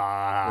together.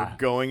 We're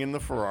going in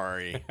the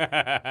Ferrari,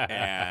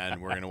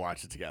 and we're going to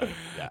watch it together.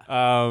 Yeah.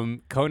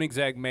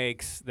 Koenigsegg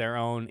makes their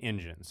own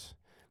engines.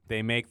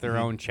 They make their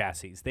own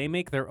chassis. They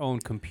make their own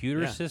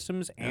computer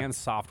systems and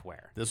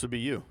software. This would be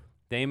you.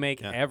 They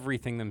make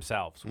everything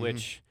themselves,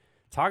 which,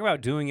 talk about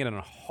doing it in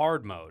a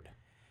hard mode.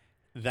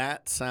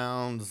 That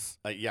sounds,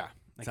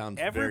 sounds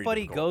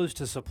everybody very difficult. goes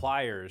to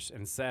suppliers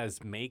and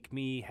says, make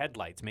me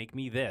headlights, make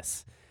me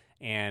this.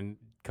 And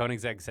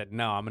Koenigsegg said,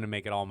 no, I'm going to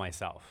make it all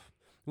myself,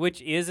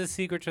 which is a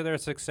secret to their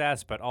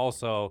success, but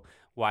also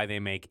why they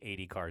make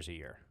 80 cars a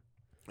year.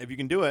 If you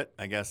can do it,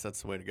 I guess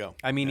that's the way to go.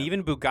 I mean,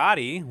 even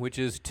Bugatti, which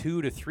is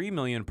 2 to 3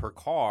 million per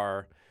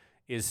car,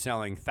 is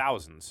selling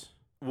thousands.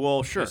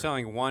 Well, sure. They're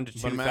selling 1 to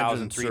But 2,000,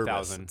 imagine 3,000.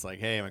 service. It's like,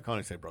 hey, my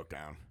Koenigsegg broke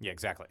down. Yeah,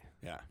 exactly.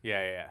 Yeah.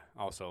 Yeah.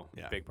 Also,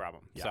 big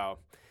problem. Yeah. So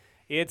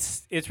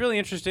it's really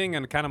interesting,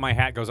 and kind of my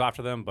hat goes off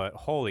to them, but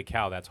holy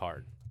cow, that's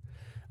hard.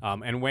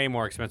 And way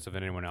more expensive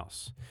than anyone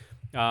else.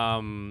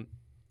 So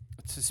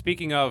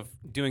speaking of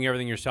doing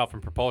everything yourself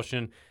in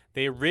propulsion,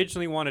 they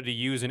originally wanted to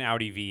use an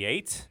Audi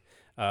V8,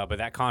 but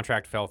that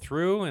contract fell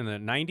through in the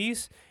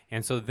 90s.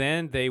 And so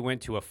then they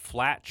went to a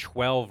flat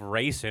 12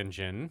 race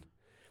engine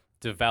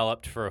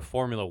developed for a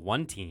Formula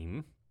One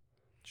team,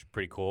 which is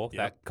pretty cool.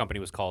 Yep. That company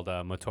was called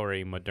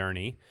Motori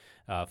Moderni.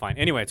 Fine.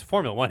 Anyway, it's a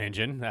Formula One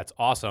engine. That's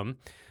awesome.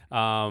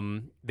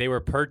 They were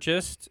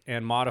purchased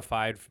and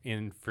modified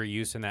for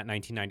use in that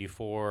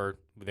 1994.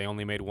 They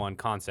only made one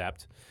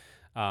concept.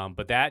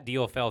 But that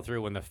deal fell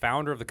through when the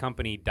founder of the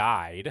company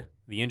died,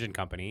 the engine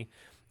company,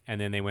 and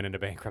then they went into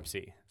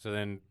bankruptcy. So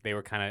then they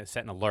were kind of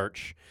set in a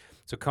lurch.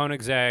 So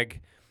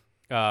Koenigsegg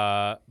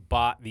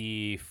bought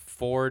the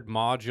Ford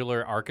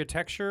modular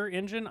architecture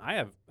engine.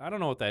 I don't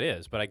know what that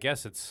is, but I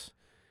guess it's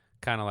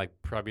kind of like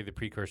probably the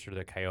precursor to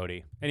the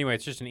Coyote. Anyway,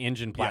 it's just an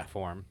engine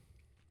platform.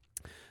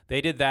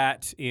 They did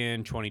that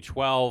in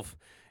 2012,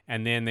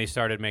 and then they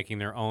started making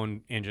their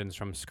own engines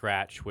from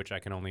scratch, which I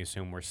can only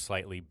assume were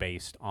slightly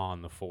based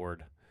on the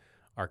Ford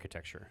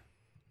architecture.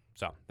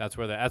 So that's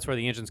where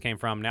the engines came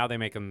from. Now they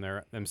make them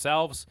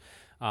themselves,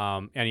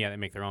 and they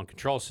make their own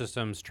control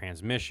systems,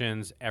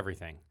 transmissions,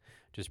 everything.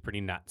 Just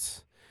pretty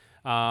nuts.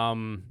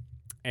 And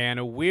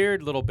a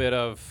weird little bit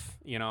of,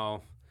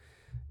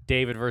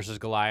 David versus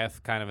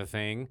Goliath kind of a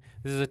thing.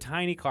 This is a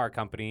tiny car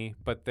company,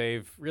 but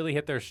they've really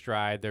hit their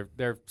stride.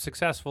 They're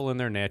successful in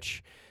their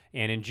niche.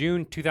 And in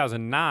June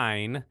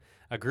 2009,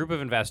 a group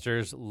of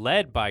investors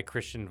led by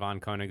Christian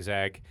von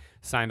Koenigsegg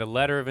signed a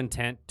letter of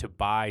intent to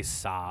buy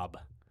Saab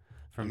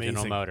from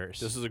General Motors.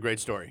 This is a great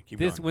story. Keep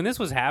going. When this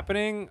was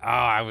happening,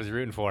 I was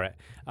rooting for it.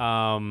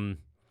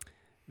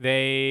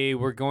 They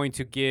were going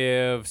to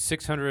give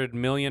 $600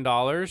 million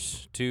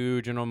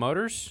to General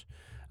Motors,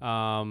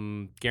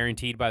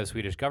 guaranteed by the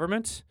Swedish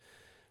government.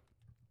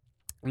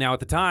 Now, at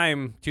the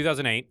time,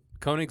 2008,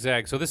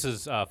 Koenigsegg, so this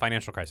is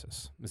financial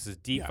crisis. This is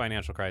deep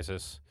financial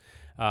crisis.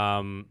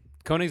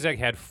 Koenigsegg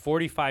had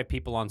 45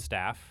 people on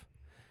staff,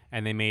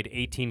 and they made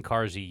 18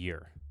 cars a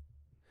year.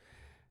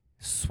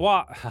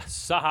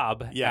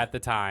 Saab, at the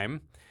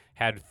time,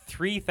 had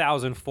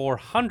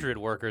 3,400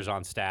 workers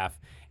on staff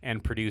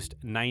and produced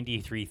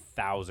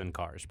 93,000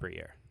 cars per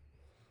year.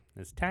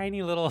 This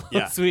tiny little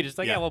Swedish,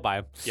 we'll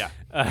buy them.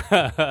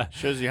 Yeah.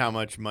 Shows you how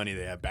much money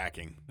they have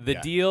backing. The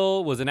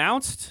deal was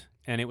announced,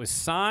 and it was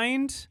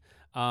signed,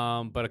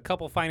 but a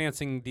couple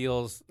financing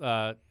deals,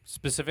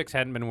 specifics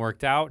hadn't been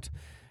worked out.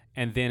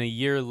 And then a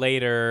year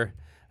later,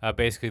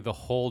 basically the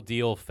whole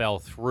deal fell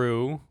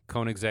through.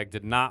 Koenigsegg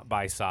did not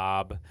buy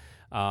Saab,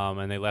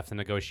 and they left the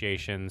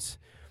negotiations.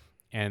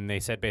 And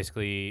they said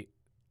basically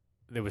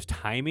there was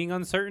timing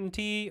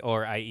uncertainty,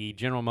 or i.e.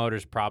 General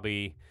Motors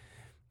probably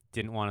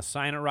didn't want to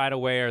sign it right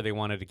away, or they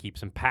wanted to keep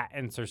some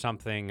patents or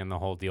something, and the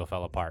whole deal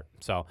fell apart.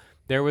 So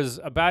there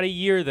was about a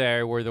year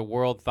there where the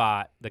world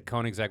thought that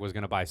Koenigsegg was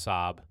going to buy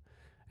Saab,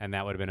 and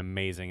that would have been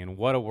amazing. And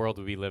what a world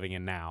would be living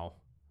in now.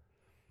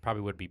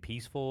 Probably would be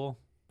peaceful.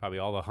 Probably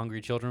all the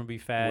hungry children would be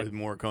fed. With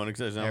more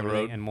Koenigsegg's on the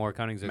road. And more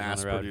Koenigseggs on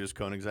the road. Mass-produced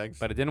Koenigsegg's.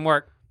 But it didn't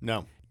work.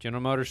 No.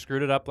 General Motors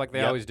screwed it up like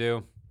they always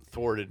do.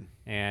 Thwarted.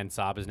 And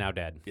Saab is now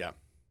dead. Yeah.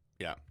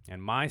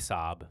 And my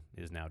Saab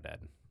is now dead.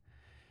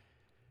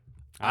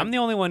 I'm the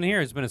only one here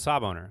who's been a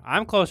Saab owner.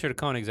 I'm closer to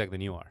Koenigsegg than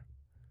you are.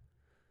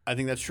 I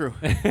think that's true.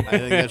 I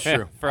think that's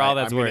true. For all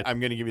that's worth.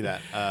 I'm going to give you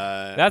that.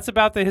 That's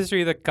about the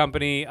history of the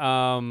company.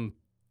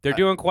 They're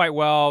doing quite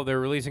well. They're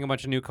releasing a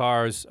bunch of new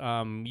cars.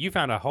 You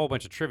found a whole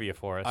bunch of trivia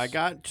for us. I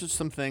got just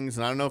some things,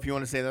 and I don't know if you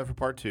want to say that for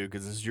part 2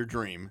 because this is your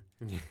dream.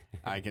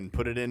 I can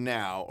put it in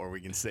now, or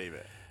we can save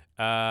it.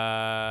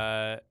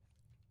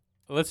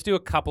 Let's do a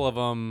couple of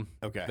them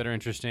that are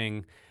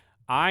interesting.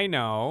 I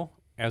know,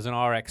 as an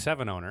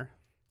RX-7 owner,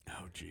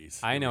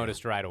 I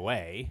noticed right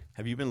away.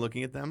 Have you been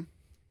looking at them?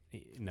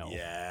 No.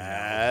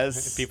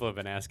 Yes. No. People have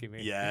been asking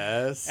me.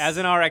 Yes. As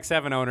an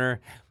RX-7 owner,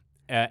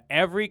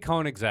 every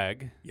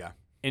Koenigsegg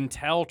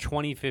until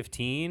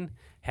 2015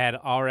 had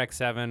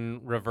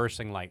RX-7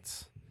 reversing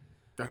lights.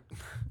 What?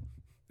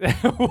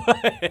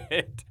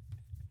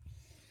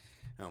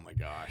 Oh, my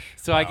gosh.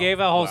 So I gave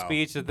a whole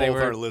speech that both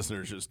our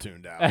listeners just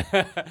tuned out.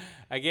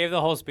 I gave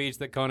the whole speech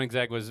that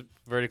Koenigsegg was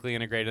vertically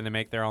integrated and they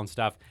make their own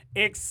stuff,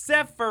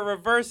 except for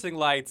reversing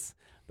lights.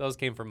 Those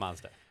came from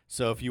Mazda.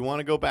 So if you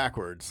want to go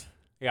backwards...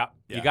 Yeah.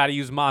 You got to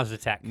use Mazda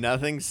tech.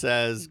 Nothing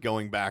says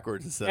going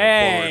backwards instead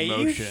of forward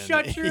motion. You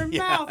shut your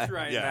mouth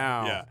right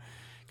now. Yeah.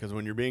 Because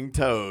when you're being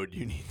towed,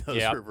 you need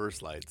those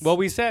reverse lights. Well,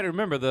 we said,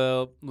 remember,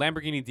 the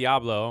Lamborghini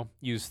Diablo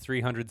used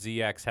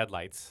 300ZX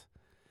headlights.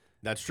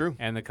 That's true.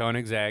 And the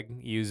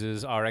Koenigsegg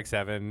uses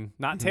RX-7,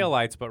 not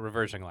taillights, but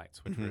reversing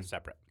lights, which were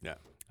separate. Yeah.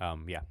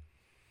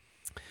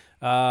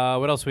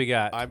 What else we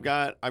got? I've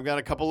got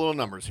a couple little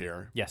numbers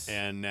here. Yes.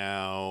 And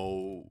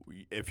now,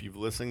 if you've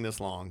listened this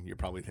long, you're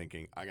probably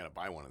thinking, I got to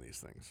buy one of these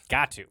things.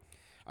 Got to.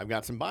 I've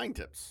got some buying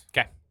tips.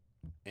 Okay.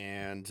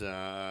 And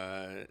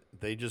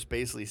they just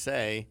basically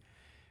say,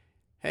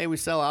 hey, we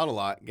sell out a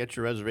lot. Get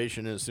your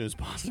reservation in as soon as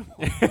possible.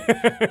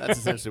 That's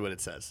essentially what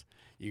it says.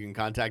 You can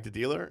contact a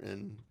dealer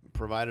and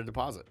provide a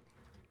deposit.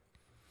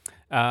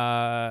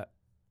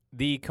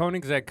 The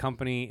Koenigsegg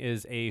company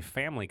is a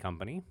family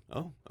company.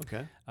 Oh,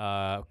 okay.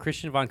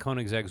 Christian von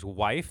Koenigsegg's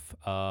wife,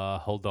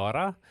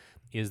 Holdora,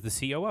 is the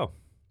COO.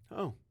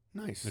 Oh,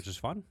 nice. Which is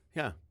fun.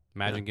 Yeah.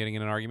 Imagine getting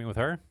in an argument with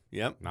her.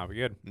 Yep. Not be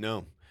good.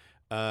 No.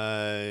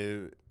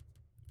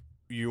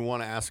 You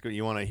want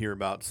to hear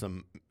about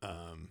some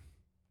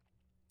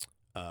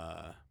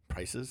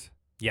prices?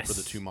 Yes. For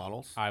the two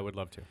models? I would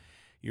love to.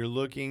 You're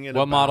looking at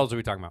what models are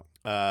we talking about?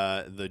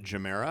 The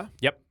Gemera.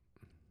 Yep.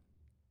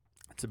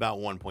 It's about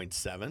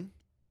 1.7.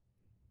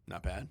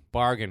 Not bad.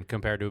 Bargain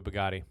compared to a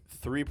Bugatti.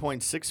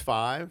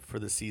 3.65 for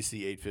the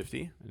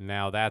CC850.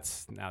 Now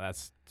that's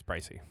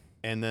pricey.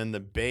 And then the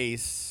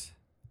base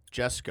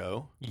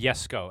Jesko.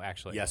 Jesko,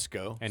 actually.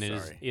 Jesko. And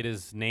it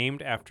is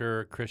named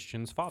after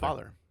Christian's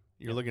father.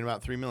 You're looking at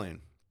about $3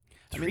 million.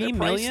 $3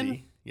 million?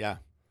 Pricey. Yeah.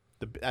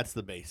 That's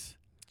the base.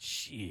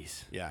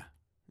 Jeez. Yeah.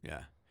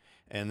 Yeah.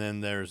 And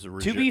then there's the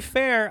To be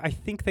fair, I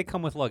think they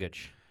come with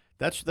luggage.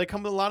 They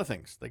come with a lot of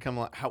things.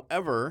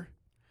 However,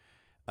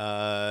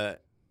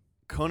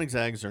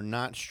 Koenigsegg's are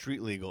not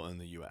street legal in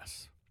the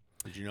U.S.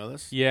 Did you know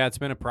this? Yeah, it's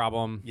been a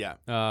problem.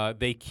 Yeah.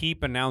 They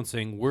keep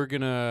announcing we're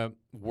gonna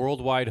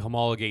worldwide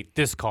homologate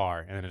this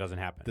car, and then it doesn't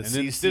happen. The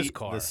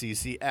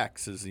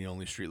CCX is the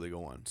only street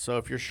legal one. So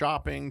if you're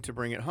shopping to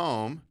bring it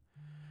home,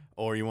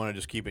 or you want to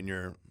just keep it in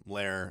your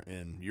lair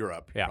in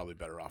Europe, you're probably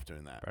better off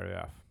doing that. Better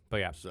off. But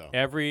yeah, so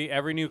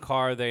every new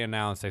car they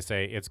announce, they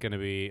say it's going to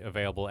be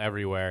available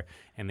everywhere,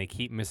 and they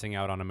keep missing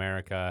out on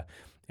America.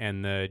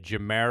 And the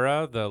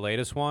Gemera, the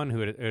latest one,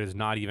 it is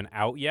not even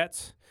out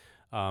yet.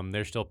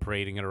 They're still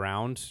parading it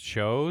around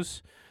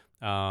shows.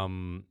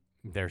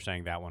 They're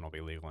saying that one will be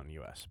legal in the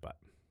U.S. But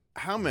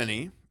how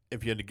many,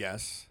 if you had to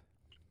guess,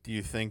 do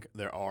you think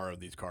there are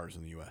of these cars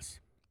in the U.S.?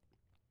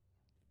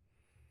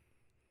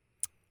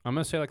 I'm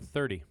going to say like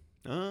 30.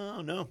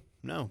 Oh,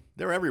 no.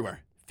 They're everywhere.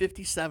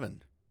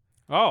 57.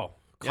 Oh,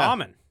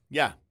 common.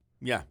 Yeah.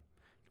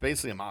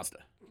 Basically a Mazda.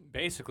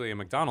 Basically a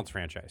McDonald's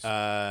franchise.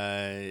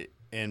 However,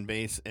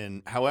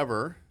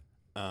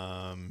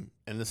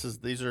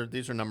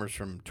 these are numbers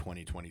from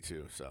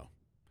 2022. So,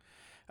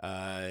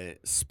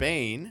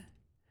 Spain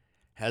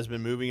has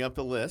been moving up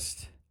the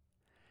list,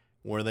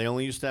 where they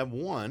only used to have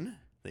one.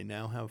 They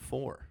now have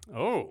 4.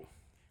 Oh,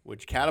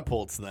 which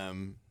catapults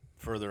them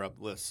further up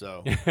the list.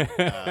 So,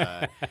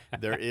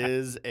 there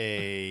is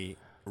a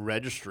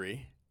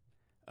registry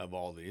of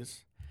all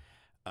these.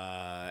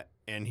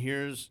 And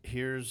here's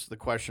the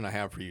question I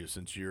have for you,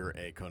 since you're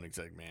a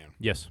Koenigsegg man.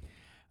 Yes.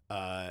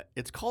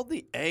 It's called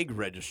the Egg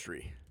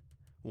Registry.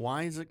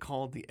 Why is it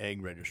called the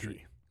Egg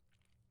Registry?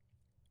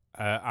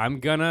 I'm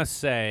gonna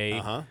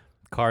say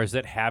cars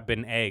that have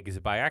been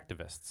egged by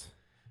activists.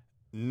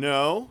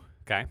 No.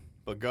 Okay.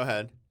 But go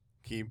ahead.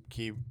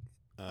 Keep.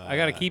 I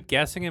gotta keep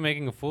guessing and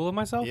making a fool of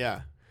myself?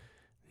 Yeah.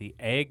 The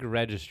Egg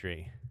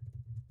Registry.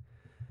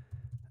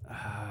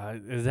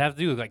 Does that have to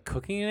do with like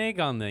cooking an egg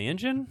on the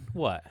engine?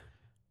 What?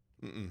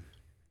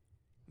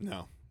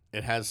 No.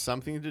 It has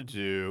something to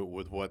do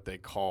with what they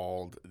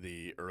called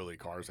the early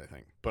cars, I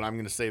think. But I'm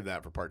going to save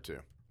that for part 2.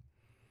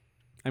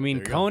 I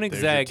mean,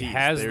 Koenigsegg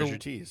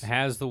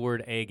has the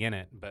word egg in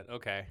it, but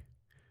okay.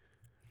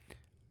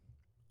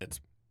 It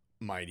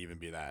might even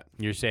be that.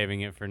 You're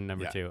saving it for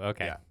number 2.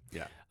 Okay.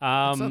 Yeah.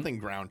 It's nothing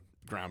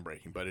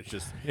groundbreaking, but it's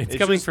just it's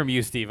coming from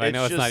you, Steve. I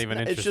know it's not even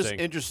interesting. It's just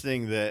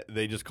interesting that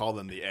they just call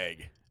them the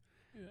egg.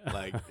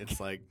 Like it's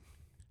like,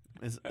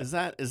 is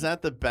that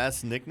the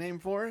best nickname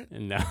for it?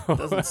 No, it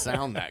doesn't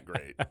sound that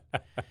great.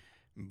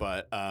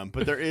 But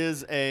there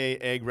is a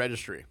egg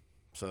registry,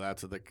 so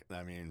that's what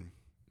I mean.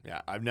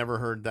 Yeah, I've never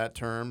heard that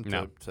term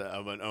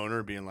of an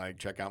owner being like,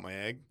 check out my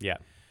egg. Yeah.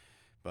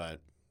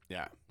 But,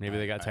 yeah. Maybe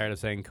they got tired of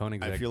saying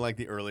Koenigsegg. I feel like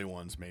the early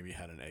ones maybe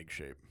had an egg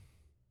shape.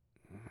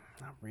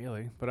 Not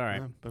really, but all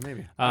right. But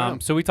maybe.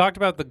 So we talked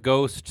about the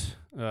Ghost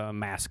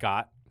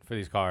mascot for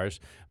these cars,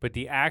 but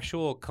the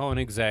actual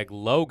Koenigsegg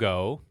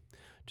logo,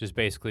 just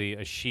basically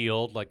a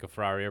shield like a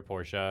Ferrari or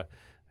Porsche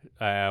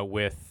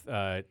with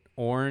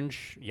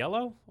orange,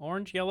 yellow,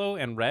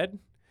 and red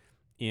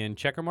in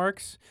checker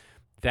marks.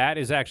 That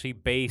is actually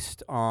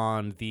based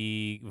on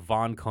the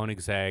von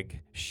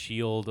Koenigsegg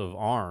Shield of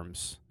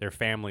Arms, their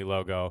family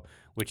logo,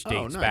 which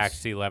dates back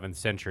to the 11th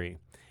century.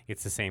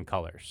 It's the same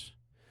colors.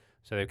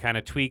 So they've kind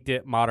of tweaked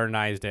it,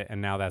 modernized it,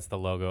 and now that's the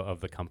logo of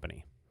the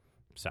company.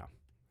 So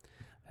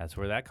that's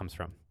where that comes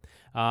from.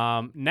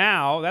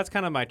 Now, that's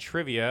kind of my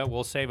trivia.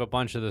 We'll save a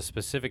bunch of the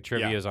specific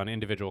trivias on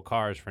individual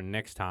cars for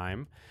next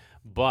time.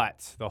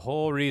 But the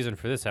whole reason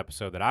for this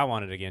episode that I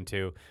wanted to get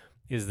into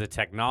is the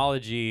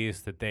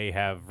technologies that they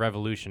have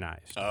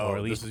revolutionized, or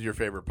at least this is your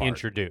favorite part.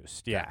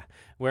 Introduced. Yeah.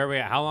 Where are we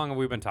at? How long have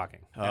we been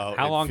talking?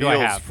 How long do I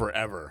have?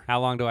 Forever. How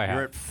long do I have?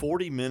 We're at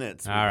 40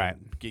 minutes. All right.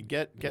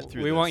 Get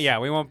through we this.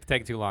 We won't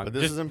take too long. But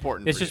this is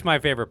important. It's just my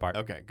favorite part.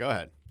 Okay, go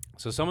ahead.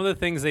 So some of the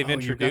things they've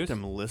introduced. You got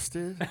them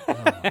listed?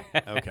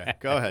 Okay,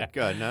 go ahead.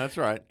 No, that's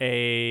right.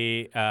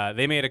 They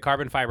made a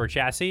carbon fiber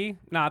chassis.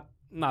 Not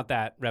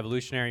that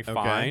revolutionary.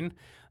 Fine.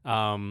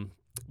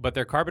 But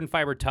their carbon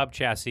fiber tub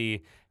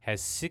chassis has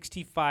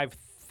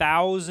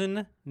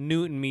 65,000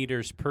 Newton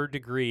meters per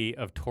degree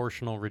of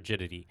torsional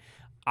rigidity.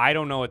 I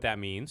don't know what that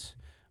means,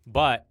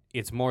 but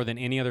it's more than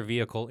any other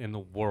vehicle in the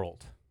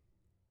world,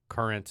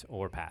 current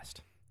or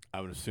past.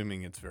 I'm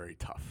assuming it's very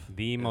tough.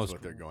 Most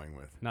what they're going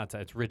with.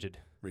 It's rigid.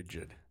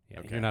 Rigid. Yeah,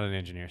 okay. You're not an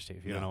engineer,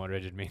 Steve. You don't know what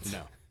rigid means.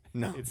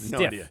 No, it's no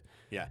stiff. idea.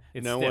 Yeah,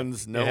 it's no stiff.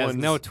 one's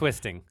no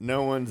twisting.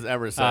 No one's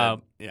ever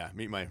said.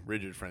 Meet my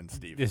rigid friend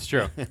Steve. It's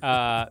true.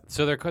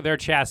 So their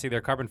chassis,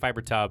 their carbon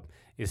fiber tub,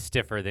 is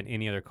stiffer than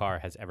any other car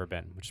has ever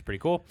been, which is pretty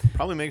cool.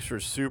 Probably makes for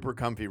a super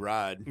comfy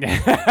ride.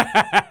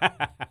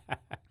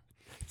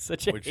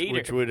 Such a hater.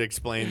 Which would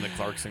explain the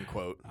Clarkson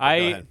quote.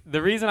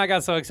 The reason I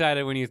got so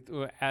excited when you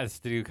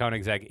asked to do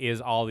Koenigsegg is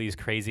all these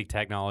crazy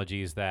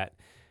technologies that,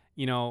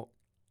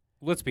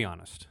 let's be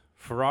honest,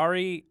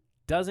 Ferrari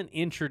doesn't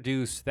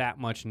introduce that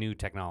much new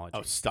technology.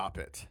 Oh, stop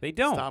it. They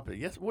don't. Stop it.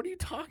 Yes, what are you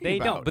talking about? They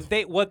don't. But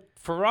what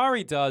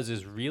Ferrari does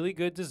is really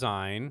good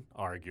design,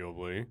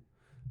 arguably.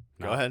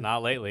 Go ahead.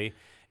 Not lately.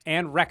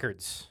 And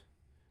records.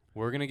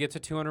 We're going to get to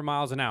 200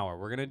 miles an hour.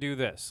 We're going to do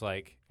this.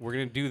 We're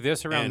going to do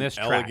this around this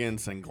track.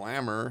 Elegance and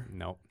glamour.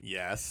 Nope.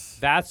 Yes.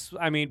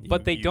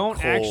 But they don't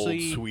cold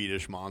actually.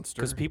 Swedish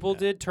monster. Because people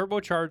did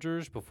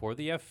turbochargers before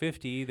the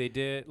F50. They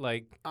did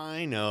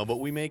I know, but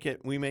we make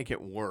it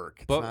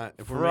work.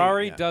 But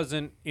Ferrari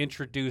doesn't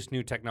introduce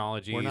new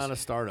technologies. We're not a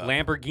startup.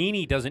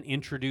 Lamborghini doesn't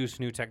introduce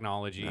new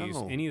technologies.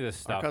 No. Any of this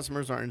stuff. Our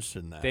customers aren't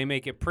interested in that. They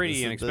make it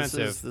pretty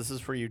inexpensive. This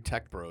is for you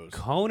tech bros.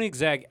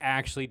 Koenigsegg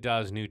actually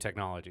does new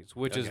technologies,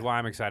 which is why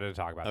I'm excited to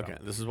talk about them. Okay,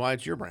 this is why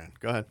it's your brand.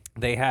 Go ahead.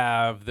 They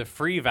have the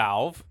free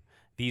valve.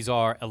 These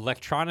are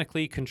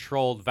electronically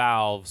controlled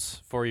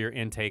valves for your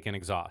intake and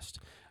exhaust.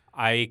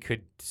 I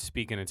could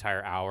speak an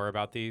entire hour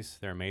about these.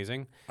 They're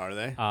amazing. Are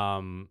they?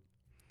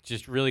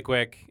 Just really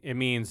quick, it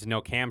means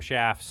no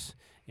camshafts.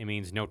 It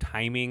means no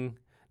timing,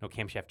 no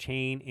camshaft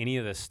chain, any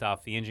of this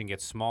stuff. The engine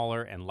gets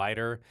smaller and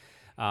lighter.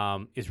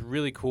 It's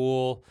really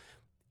cool.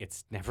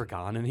 It's never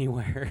gone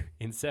anywhere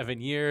in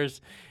 7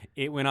 years.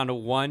 It went onto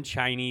one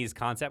Chinese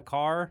concept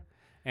car,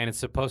 and it's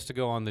supposed to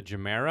go on the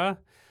Gemera,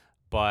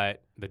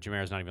 but the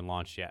Gemera's not even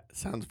launched yet.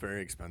 Sounds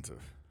very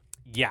expensive.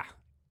 Yeah.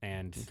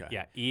 And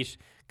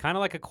kind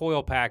of like a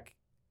coil pack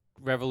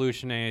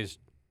revolutionized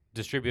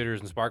distributors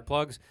and spark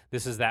plugs.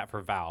 This is that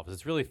for valves.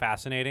 It's really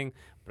fascinating,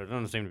 but it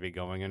doesn't seem to be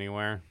going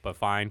anywhere, but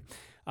fine.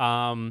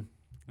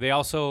 They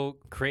also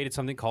created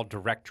something called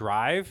direct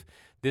drive.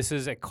 This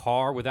is a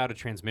car without a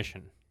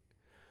transmission.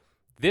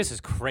 This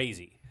is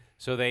crazy.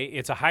 So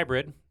it's a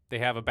hybrid. They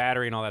have a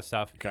battery and all that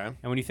stuff. Okay.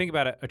 And when you think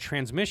about it, a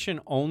transmission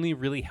only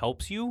really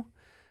helps you,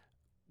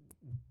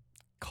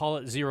 call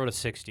it 0 to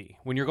 60.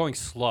 When you're going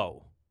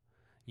slow,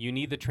 you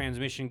need the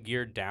transmission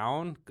geared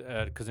down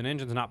because an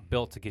engine's not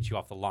built to get you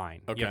off the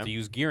line. Okay. You have to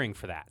use gearing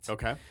for that.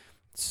 Okay.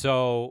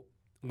 So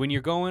when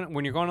you're going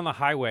on the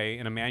highway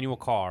in a manual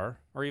car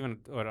or even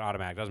an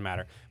automatic, doesn't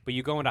matter, but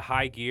you go into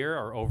high gear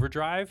or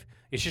overdrive,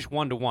 it's just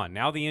 1-to-1.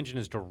 Now the engine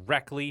is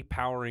directly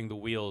powering the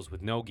wheels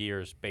with no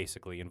gears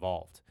basically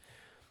involved.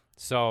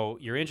 So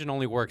your engine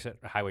only works at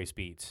highway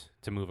speeds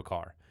to move a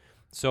car.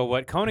 So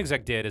what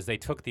Koenigsegg did is they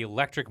took the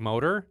electric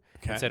motor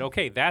and said,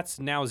 okay, that's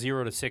now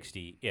 0 to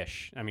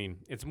 60-ish. I mean,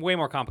 it's way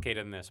more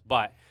complicated than this,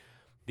 but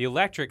the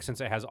electric, since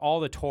it has all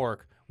the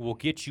torque, will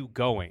get you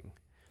going.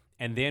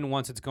 And then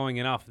once it's going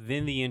enough,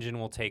 then the engine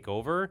will take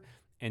over,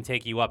 and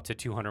take you up to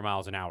 200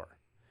 miles an hour.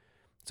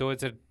 So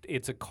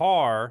it's a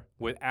car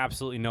with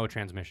absolutely no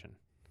transmission.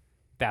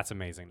 That's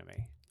amazing to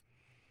me.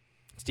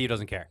 Steve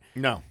doesn't care.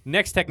 No.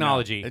 Next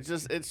technology. No.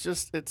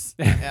 It's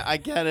I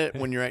get it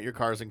when you're at your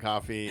Cars and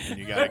Coffee and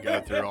you got to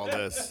go through all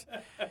this.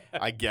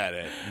 I get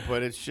it,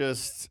 but it's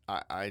just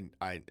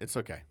it's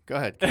okay. Go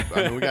ahead.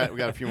 I mean, we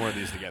got a few more of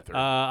these to get through.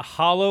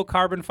 Hollow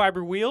carbon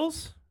fiber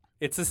wheels.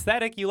 It's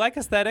aesthetic. You like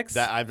aesthetics?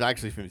 I've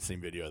actually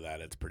seen video of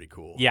that. It's pretty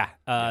cool. Yeah.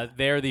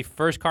 They're the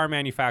first car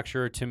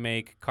manufacturer to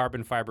make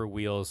carbon fiber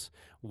wheels,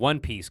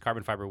 one-piece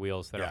carbon fiber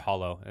wheels that are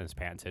hollow, and it's a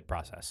patented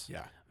process.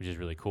 Yeah. Which is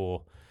really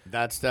cool.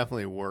 That's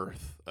definitely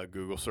worth a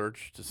Google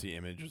search to see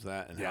images of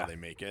that and how they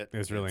make it.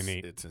 It's really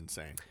neat. It's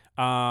insane.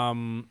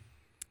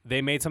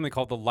 They made something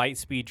called the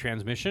Lightspeed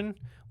transmission,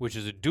 which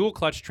is a dual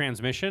clutch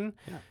transmission.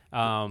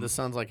 Yeah. This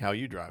sounds like how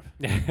you drive.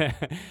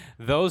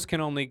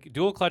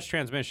 Dual clutch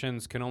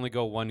transmissions can only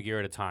go one gear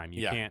at a time.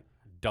 You can't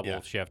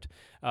double shift.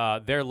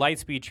 Their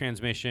Lightspeed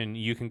transmission,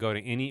 you can go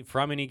to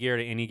from any gear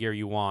to any gear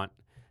you want.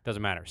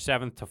 Doesn't matter.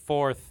 7th to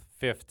 4th,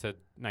 5th to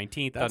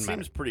 19th. That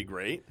seems pretty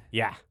great.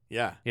 Yeah.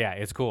 Yeah. Yeah,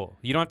 it's cool.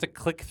 You don't have to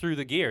click through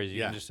the gears.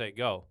 You can just say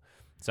go.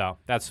 So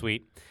that's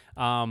sweet.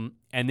 And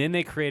then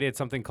they created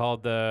something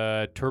called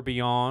the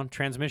tourbillon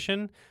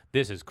transmission.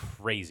 This is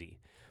crazy.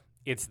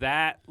 It's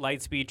that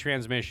Lightspeed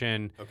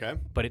transmission. Okay.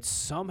 But it's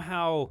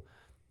somehow,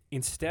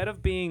 instead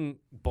of being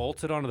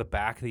bolted onto the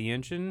back of the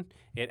engine,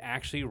 it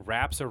actually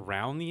wraps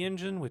around the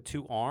engine with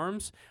two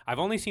arms. I've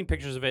only seen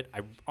pictures of it.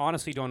 I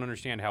honestly don't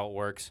understand how it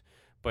works,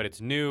 but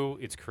it's new,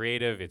 it's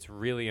creative, it's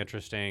really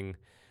interesting,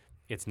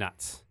 it's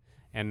nuts.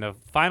 And the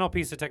final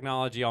piece of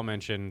technology I'll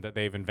mention that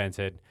they've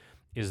invented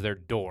is their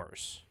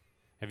doors.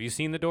 Have you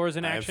seen the doors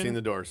in action? I have seen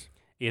the doors.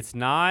 It's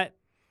not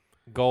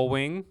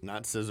Gullwing.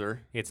 Not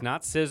Scissor. It's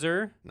not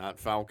Scissor. Not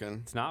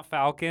Falcon. It's not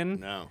Falcon.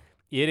 No.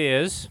 It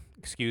is,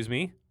 excuse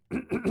me.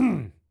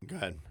 Go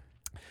ahead.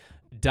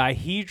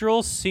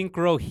 Dihedral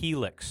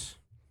synchrohelix.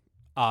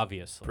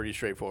 Obviously. Pretty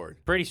straightforward.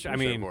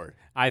 Straightforward.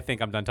 I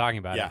think I'm done talking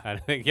about it. I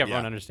think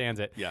everyone understands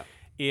it. Yeah.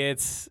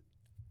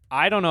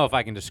 I don't know if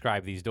I can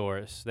describe these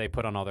doors they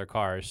put on all their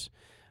cars,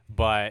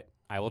 but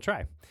I will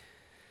try.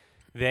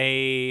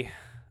 They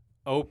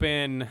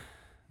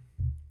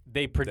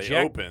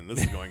project. This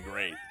is going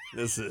great.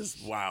 This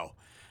is, wow.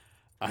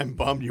 I'm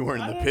bummed you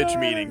weren't in the pitch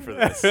meeting for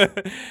this.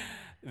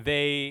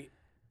 They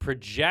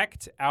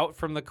project out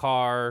from the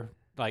car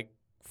like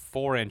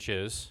 4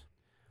 inches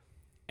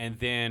and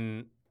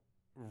then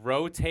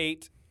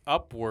rotate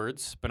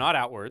upwards, but not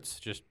outwards,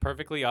 just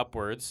perfectly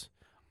upwards,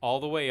 all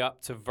the way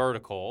up to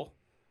vertical,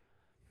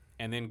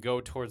 and then go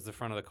towards the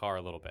front of the car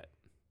a little bit,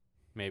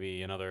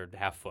 maybe another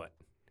half foot.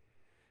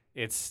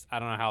 I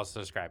don't know how else to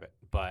describe it,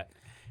 but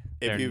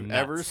if you've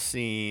ever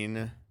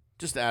seen,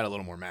 just to add a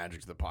little more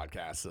magic to the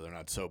podcast so they're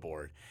not so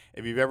bored,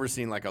 if you've ever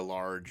seen like a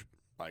large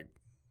like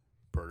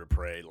bird of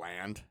prey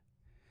land,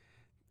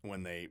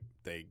 when they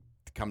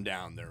come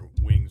down, their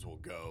wings will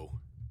go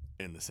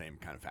in the same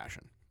kind of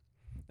fashion.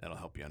 That'll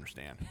help you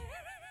understand.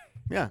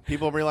 Yeah,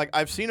 people will be like,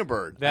 "I've seen a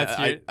bird." That's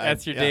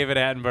your David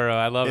Attenborough.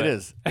 I love it. It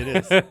is.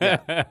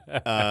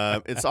 Yeah.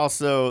 It's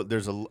also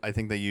I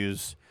think they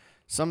use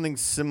something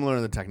similar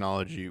in the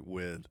technology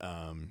with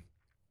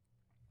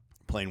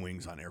plane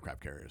wings on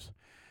aircraft carriers.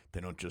 They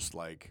don't just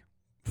like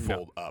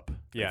fold up.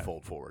 They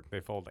fold forward. They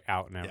fold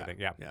out and everything.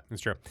 Yeah, yeah,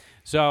 that's true.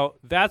 So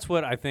that's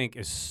what I think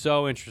is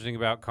so interesting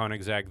about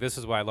Koenigsegg. This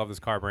is why I love this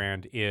car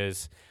brand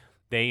is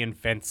they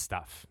invent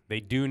stuff. They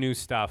do new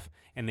stuff,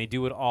 and they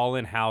do it all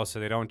in-house, so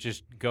they don't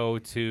just go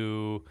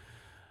to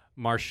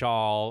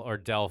Marshall or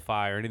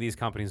Delphi or any of these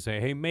companies and say,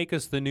 hey, make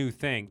us the new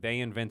thing. They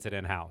invent it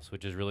in-house,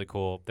 which is really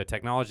cool. The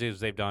technologies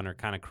they've done are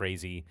kind of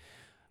crazy.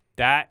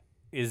 That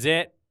is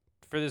it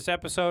for this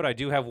episode. I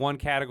do have one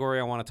category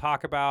I want to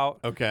talk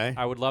about. Okay.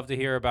 I would love to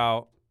hear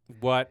about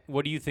what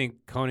do you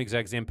think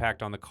Koenigsegg's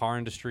impact on the car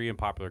industry and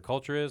popular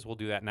culture is. We'll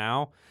do that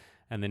now,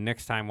 and then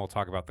next time we'll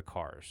talk about the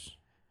cars.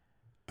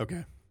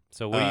 Okay.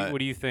 So what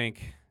do you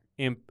think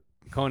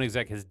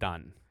Koenigsegg has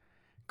done?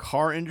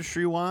 Car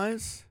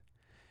industry-wise,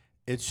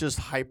 it's just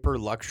hyper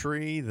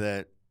luxury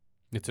that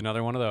it's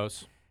another one of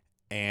those.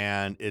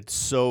 And it's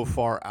so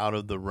far out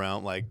of the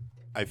realm. Like,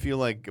 I feel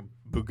like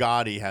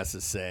Bugatti has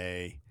to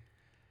say,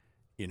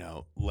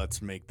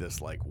 let's make this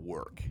like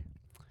work.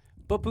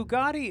 But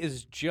Bugatti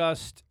is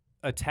just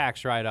a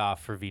tax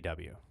write-off for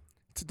VW.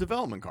 It's a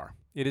development car.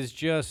 It is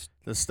just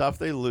the stuff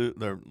they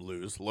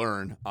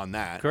learn on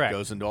that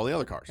goes into all the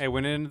other cars. It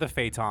went into the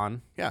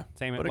Phaeton. Yeah,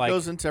 but it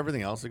goes into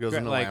everything else. It goes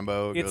into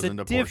Lambo. It goes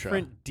into Porsche. It's a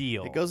different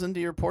deal. It goes into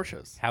your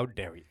Porsches. How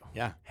dare you?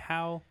 Yeah.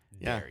 How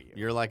dare you?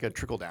 You're like a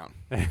trickle down.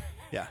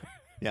 Yeah.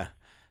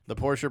 The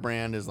Porsche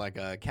brand is like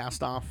a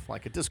cast off,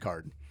 like a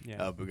discard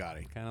of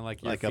Bugatti. Kind of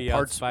like your Fiat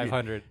parts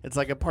 500. It's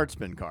like a part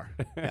spin car.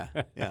 Yeah.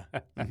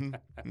 Mm-hmm.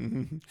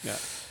 Mm-hmm.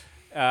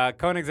 Yeah.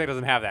 Koenigsegg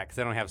doesn't have that because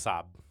they don't have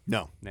Saab.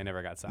 No. They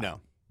never got Saab.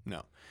 No.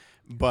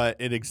 But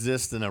it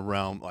exists in a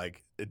realm,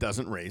 like, it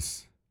doesn't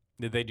race.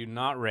 They do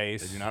not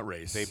race. They do not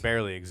race. They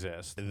barely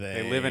exist.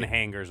 They live in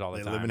hangars all the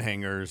time. They live in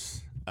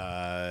hangars.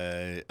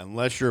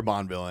 unless you're a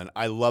Bond villain.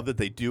 I love that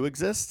they do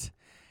exist,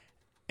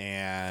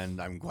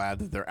 and I'm glad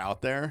that they're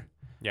out there.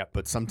 Yep.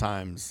 But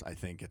sometimes I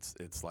think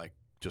it's like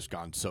just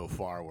gone so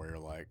far where you're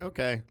like,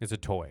 okay, It's a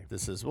toy.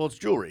 this is it's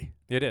jewelry,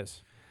 It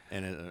is.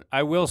 and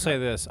I will say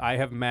this. I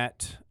have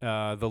met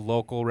the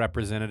local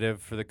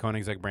representative for the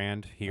Koenigsegg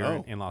brand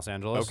here in Los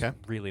Angeles. Okay.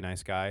 Really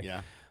nice guy.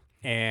 yeah,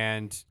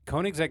 And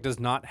Koenigsegg does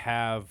not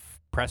have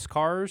press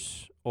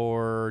cars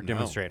or No.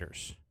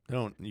 demonstrators.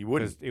 you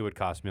wouldn't. Because it would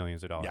cost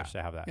millions of dollars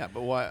to have that. Yeah,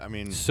 but what I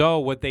mean, So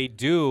what they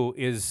do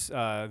is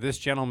this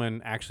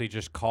gentleman actually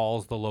just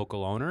calls the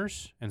local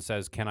owners and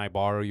says, "Can I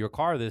borrow your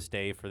car this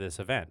day for this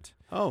event?"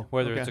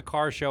 Whether it's a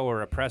car show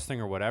or a press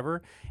thing or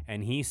whatever.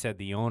 And he said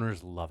the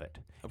owners love it.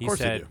 Of He course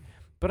they said, do.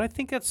 But I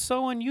think that's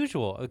so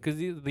unusual because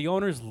the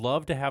owners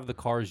love to have the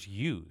cars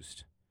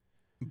used.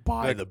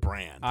 by the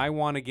brand. I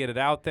want to get it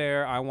out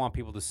there. I want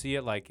people to see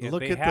it. Like if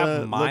Look they at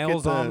have the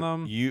miles on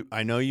them.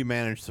 I know you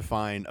managed to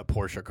find a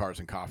Porsche Cars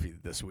and Coffee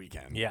this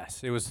weekend.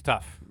 Yes, it was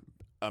tough.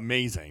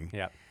 Amazing.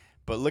 Yeah.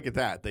 But look at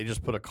that. They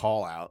just put a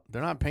call out.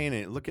 They're not paying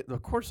it. Look at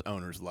of course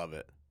owners love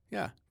it.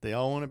 Yeah, they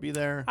all want to be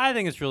there. I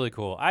think it's really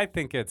cool. I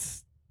think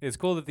it's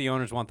cool that the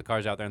owners want the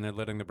cars out there and they're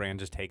letting the brand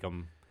just take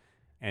them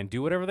and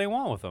do whatever they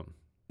want with them.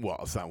 Well,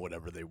 it's not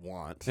whatever they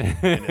want, and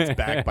it's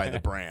backed by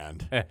the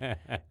brand.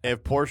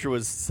 If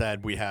Porsche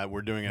said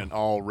we're doing an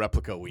all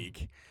replica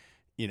week,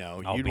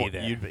 I'll you'd be want,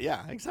 there.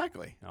 Yeah,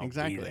 exactly, I'll be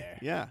exactly. there.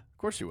 Yeah, of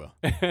course you will.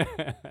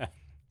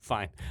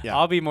 Fine. Yeah.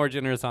 I'll be more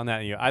generous on that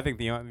than you. I think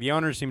the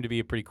owners seem to be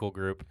a pretty cool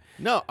group.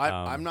 No,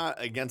 I'm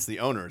not against the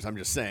owners. I'm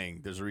just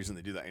saying there's a reason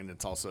they do that, and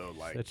it's also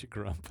like Such a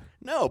grump.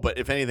 no. But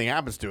if anything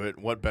happens to it,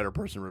 what better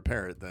person to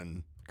repair it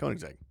than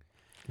Koenigsegg?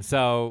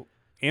 So,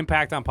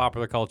 impact on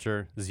popular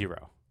culture,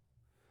 0.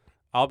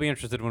 I'll be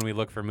interested when we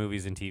look for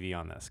movies and TV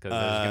on this because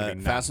there's going to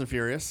be Fast and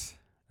Furious,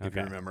 if you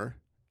Okay. remember,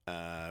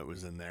 it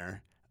was in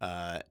there.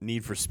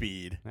 Need for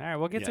Speed. All right,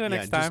 we'll get to it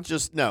next time.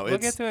 Just no. We'll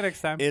get to it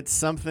next time. It's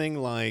something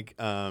like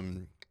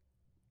the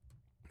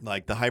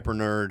hyper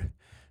nerd,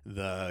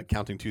 the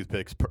counting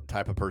toothpicks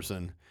type of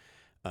person,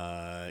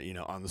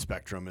 on the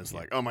spectrum is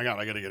like, oh my god,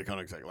 I got to get a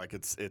Koenigsegg. Like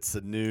it's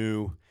a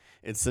new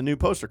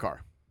poster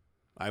car.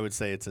 I would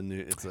say it's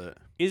a.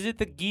 Is it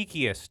the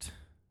geekiest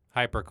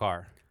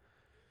hypercar?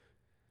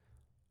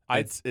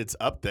 It's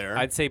up there.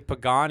 I'd say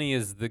Pagani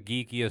is the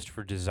geekiest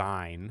for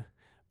design,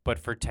 but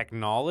for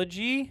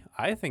technology,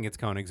 I think it's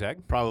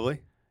Koenigsegg.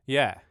 Probably.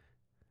 Yeah.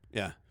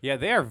 Yeah. Yeah,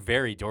 they are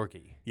very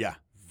dorky. Yeah.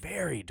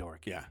 Very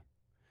dorky. Yeah.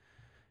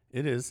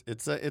 It is.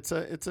 It's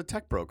a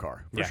tech bro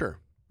car for Yeah. sure.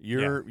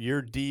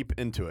 You're deep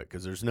into it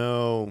because there's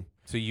no.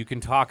 So you can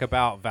talk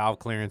about valve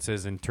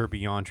clearances and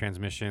tourbillon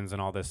transmissions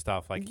and all this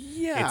stuff. Like,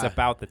 Yeah. it's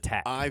about the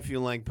tech. I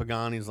feel like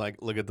Pagani's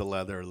like, look at the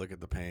leather, look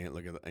at the paint,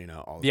 look at the,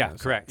 all this Yeah, kind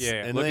of correct. stuff.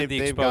 Yeah, And look at the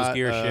they've exposed got,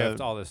 gear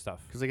shift, all this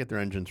stuff. because they get their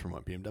engines from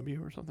what,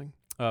 BMW or something?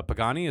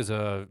 Pagani is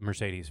a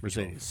Mercedes. V12.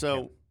 Mercedes.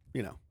 So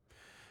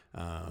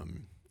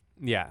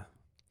Yeah.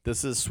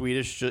 this is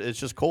Swedish. It's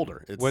just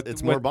colder. It's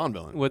What- more Bond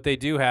villain. What they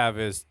do have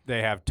is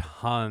they have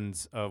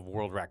tons of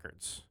world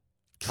records.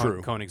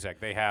 True. Koenigsegg.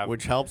 They have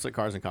Which helps at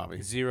Cars and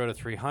Coffee. 0 to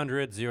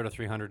 300, 0 to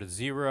 300 to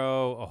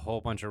 0, a whole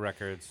bunch of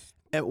records.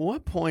 At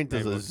what point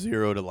does They a would-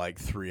 0 to like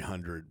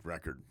 300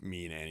 record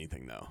mean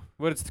anything though?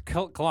 But it's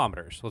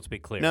kilometers. Let's be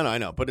clear. No, I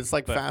know, but it's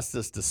like But-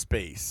 fastest to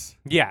space.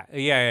 Yeah.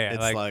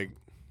 It's like,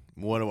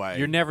 what do I?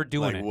 you're never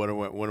doing like,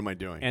 it. What am I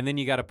doing? And then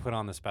you got to put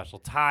on the special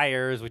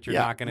tires, which you're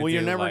yeah. not going to Well, do.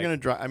 you're never like- going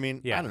to drive. I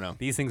mean, Yeah. I don't know.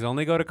 These things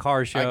only go to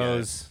car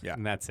shows. Yeah.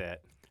 And that's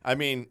it. I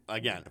mean,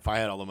 again, if I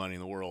had all the money in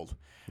the world,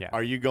 Yeah.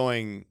 are you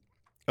going?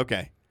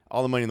 Okay,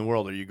 all the money in the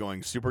world. Are you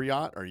going super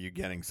yacht? Or are you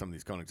getting some of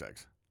these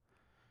Koenigsegg's?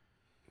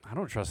 I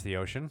don't trust the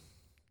ocean.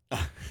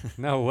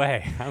 No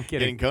way. I'm Getting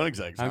kidding.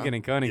 Koenigsegg's. I'm huh?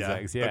 getting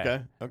Koenigseggs.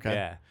 Yeah. Okay.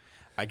 Yeah.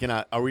 I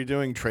cannot. Are we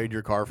doing trade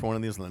your car for one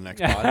of these on the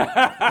next pod?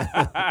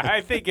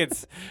 I think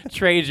it's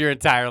trade your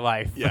entire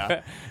life.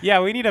 Yeah.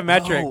 Yeah, we need a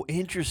metric. Oh,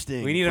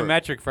 interesting. We need a For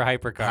metric for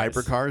hypercars.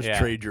 Hypercars. Yeah.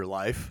 Trade your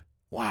life.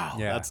 Wow,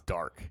 Yeah. that's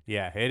dark.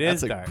 Yeah, it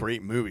is That's a dark.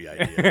 great movie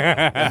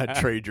idea.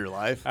 Trade your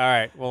life. All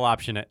right, we'll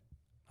option it.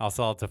 I'll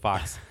sell it to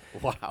Fox.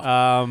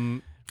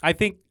 Wow. I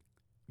think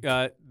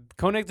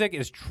Koenigsegg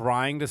is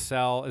trying to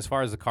sell, as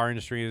far as the car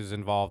industry is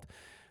involved,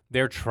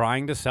 they're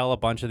trying to sell a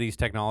bunch of these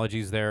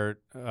technologies they're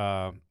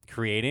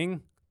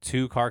creating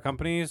to car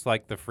companies,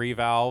 like the free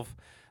valve.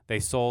 They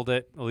sold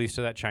it, at least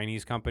to that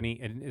Chinese company,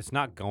 and it's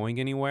not going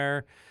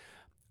anywhere.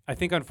 I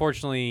think,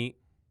 unfortunately,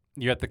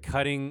 you're at the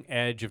cutting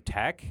edge of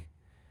tech,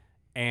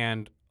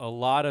 and a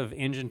lot of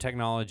engine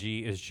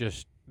technology is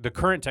just, the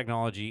current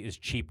technology is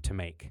cheap to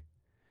make.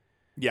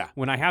 Yeah.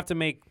 When I have to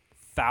make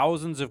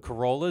thousands of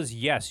Corollas,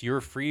 yes, your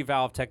free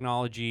valve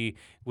technology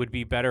would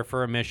be better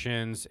for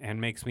emissions and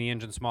makes me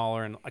engine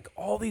smaller and like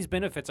all these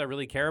benefits I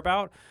really care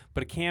about,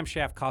 but a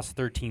camshaft costs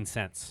 13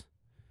 cents.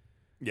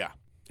 Yeah.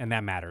 And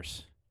that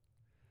matters.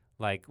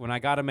 Like when I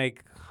got to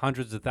make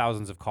hundreds of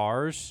thousands of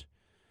cars,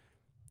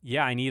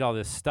 yeah, I need all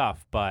this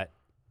stuff, but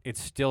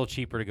it's still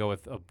cheaper to go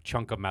with a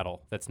chunk of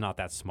metal that's not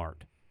that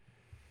smart.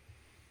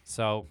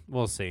 So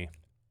we'll see.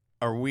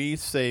 Are we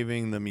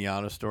saving the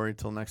Miata story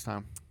till next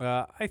time?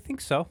 I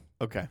think so.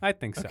 Okay. I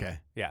think so. Okay.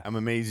 Yeah. I'm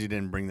amazed you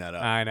didn't bring that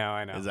up. I know.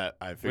 Is that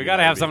I We got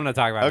to have something to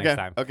talk about next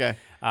time. Okay.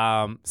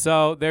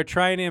 So they're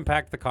trying to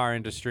impact the car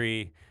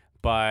industry,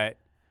 but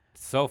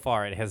so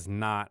far it has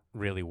not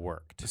really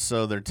worked.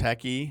 So they're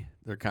techie.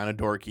 They're kind of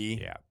dorky.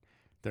 Yeah.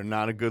 They're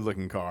not a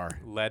good-looking car.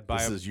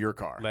 This is your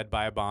car. Led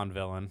by a Bond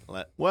villain.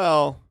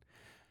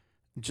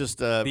 Just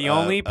the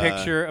only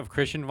picture of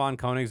Christian von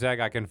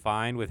Koenigsegg I can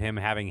find with him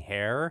having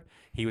hair,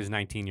 he was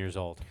 19 years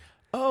old.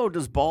 Oh,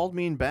 does bald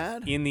mean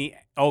bad?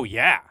 Oh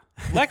yeah,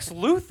 Lex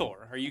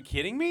Luthor. Are you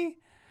kidding me?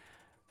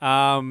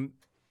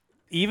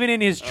 Even in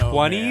his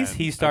 20s,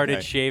 he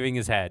started shaving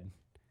his head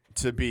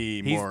to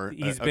be more.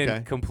 He's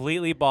been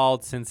completely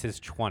bald since his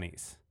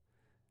 20s.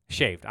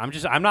 Shaved.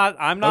 I'm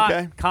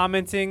not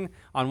commenting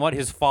on what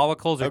his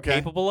follicles are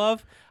capable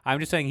of. I'm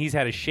just saying he's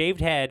had a shaved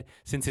head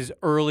since his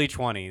early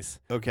 20s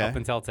up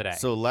until today.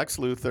 So Lex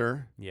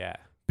Luthor. Yeah.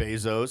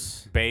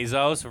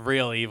 Bezos,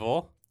 real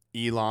evil.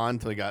 Elon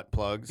until he got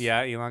plugs.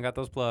 Yeah, Elon got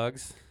those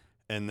plugs.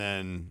 And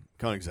then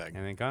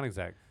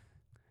Koenigsegg.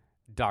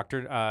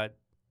 Dr.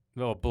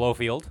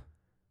 Blowfield.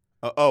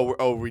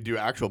 We do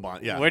actual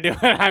Bond. Yeah. We're doing,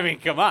 I mean,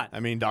 come on. I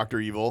mean, Dr.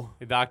 Evil.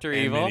 Dr.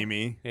 Evil.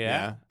 Mini-Me.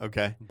 Yeah.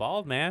 Okay.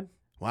 Bald, man.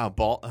 Wow,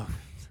 bald.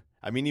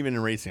 I mean, even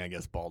in racing, I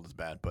guess bald is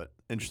bad, but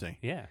interesting.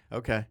 Yeah.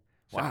 Okay.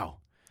 Wow.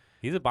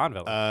 He's a Bond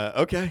villain.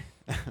 Okay.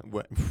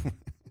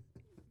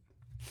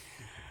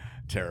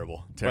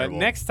 Terrible. But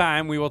next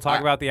time we will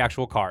talk about the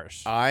actual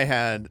cars.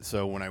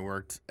 When I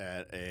worked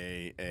at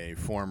a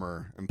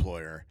former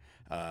employer,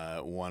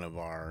 one of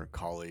our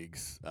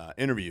colleagues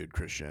interviewed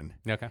Christian.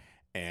 Okay.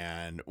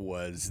 And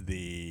was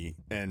the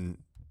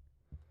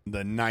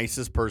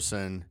nicest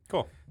person.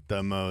 Cool.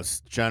 The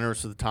most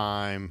generous of the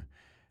time,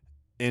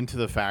 into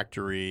the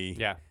factory.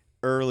 Yeah.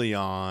 Early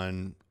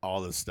on,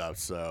 all this stuff.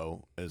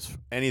 So, as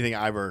anything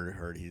I've ever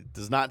heard, he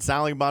does not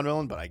sound like a Bond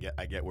villain, but I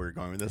get where you're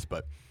going with this.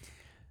 But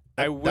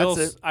I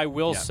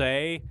will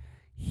say,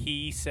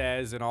 he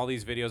says in all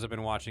these videos I've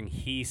been watching,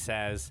 he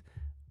says,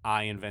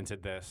 I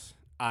invented this.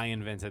 I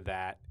invented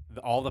that.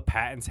 All the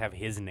patents have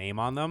his name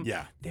on them.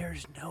 Yeah.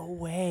 There's no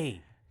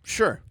way.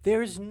 Sure.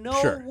 There's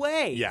no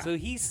way. Yeah. So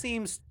he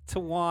seems to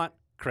want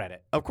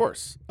credit. Of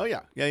course. Oh,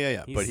 yeah.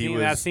 Yeah.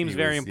 That seems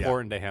very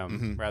important to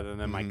him rather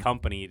than my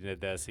company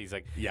did this. He's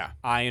like,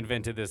 I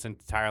invented this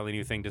entirely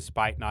new thing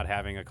despite not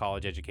having a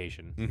college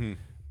education. Mm-hmm.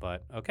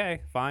 But,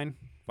 okay, fine.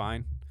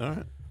 All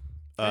right.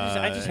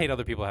 I just hate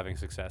other people having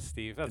success,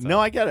 Steve.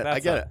 I get it.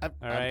 All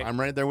right. I'm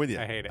right there with you.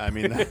 I hate it. I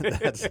mean,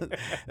 that's...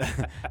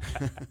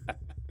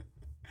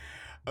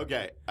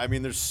 Okay. I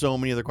mean, there's so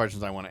many other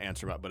questions I want to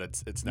answer about, but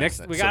it's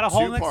next. We got a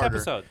whole next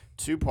episode.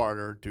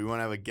 Two-parter. Do we want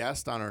to have a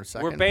guest on our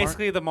second We're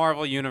basically the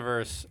Marvel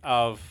universe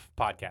of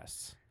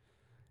podcasts.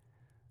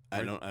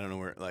 I don't know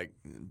where, like,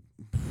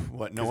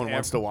 what, no one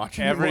wants to watch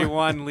anymore?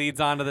 Everyone leads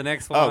on to the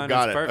next one. Oh,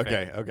 got it.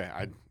 Perfect.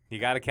 Okay. You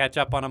got to catch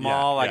up on them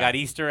all. I got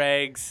Easter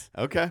eggs.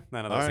 Okay.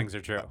 None of those things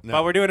are true. No,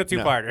 but we're doing a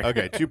two-parter. No.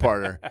 Okay,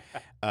 two-parter.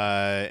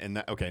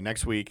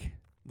 Next week,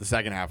 the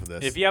second half of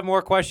this. If you have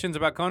more questions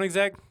about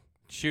Koenigsegg,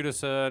 shoot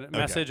us a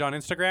message on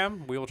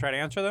Instagram. We will try to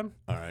answer them.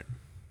 All right.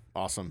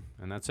 Awesome.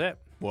 And that's it.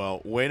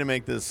 Well, way to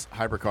make this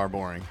hypercar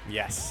boring.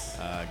 Yes.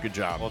 Good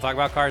job. We'll talk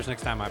about cars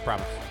next time, I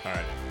promise. All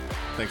right.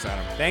 Thanks,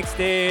 Adam. Thanks,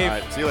 Steve. All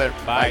right. See you later.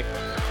 Bye.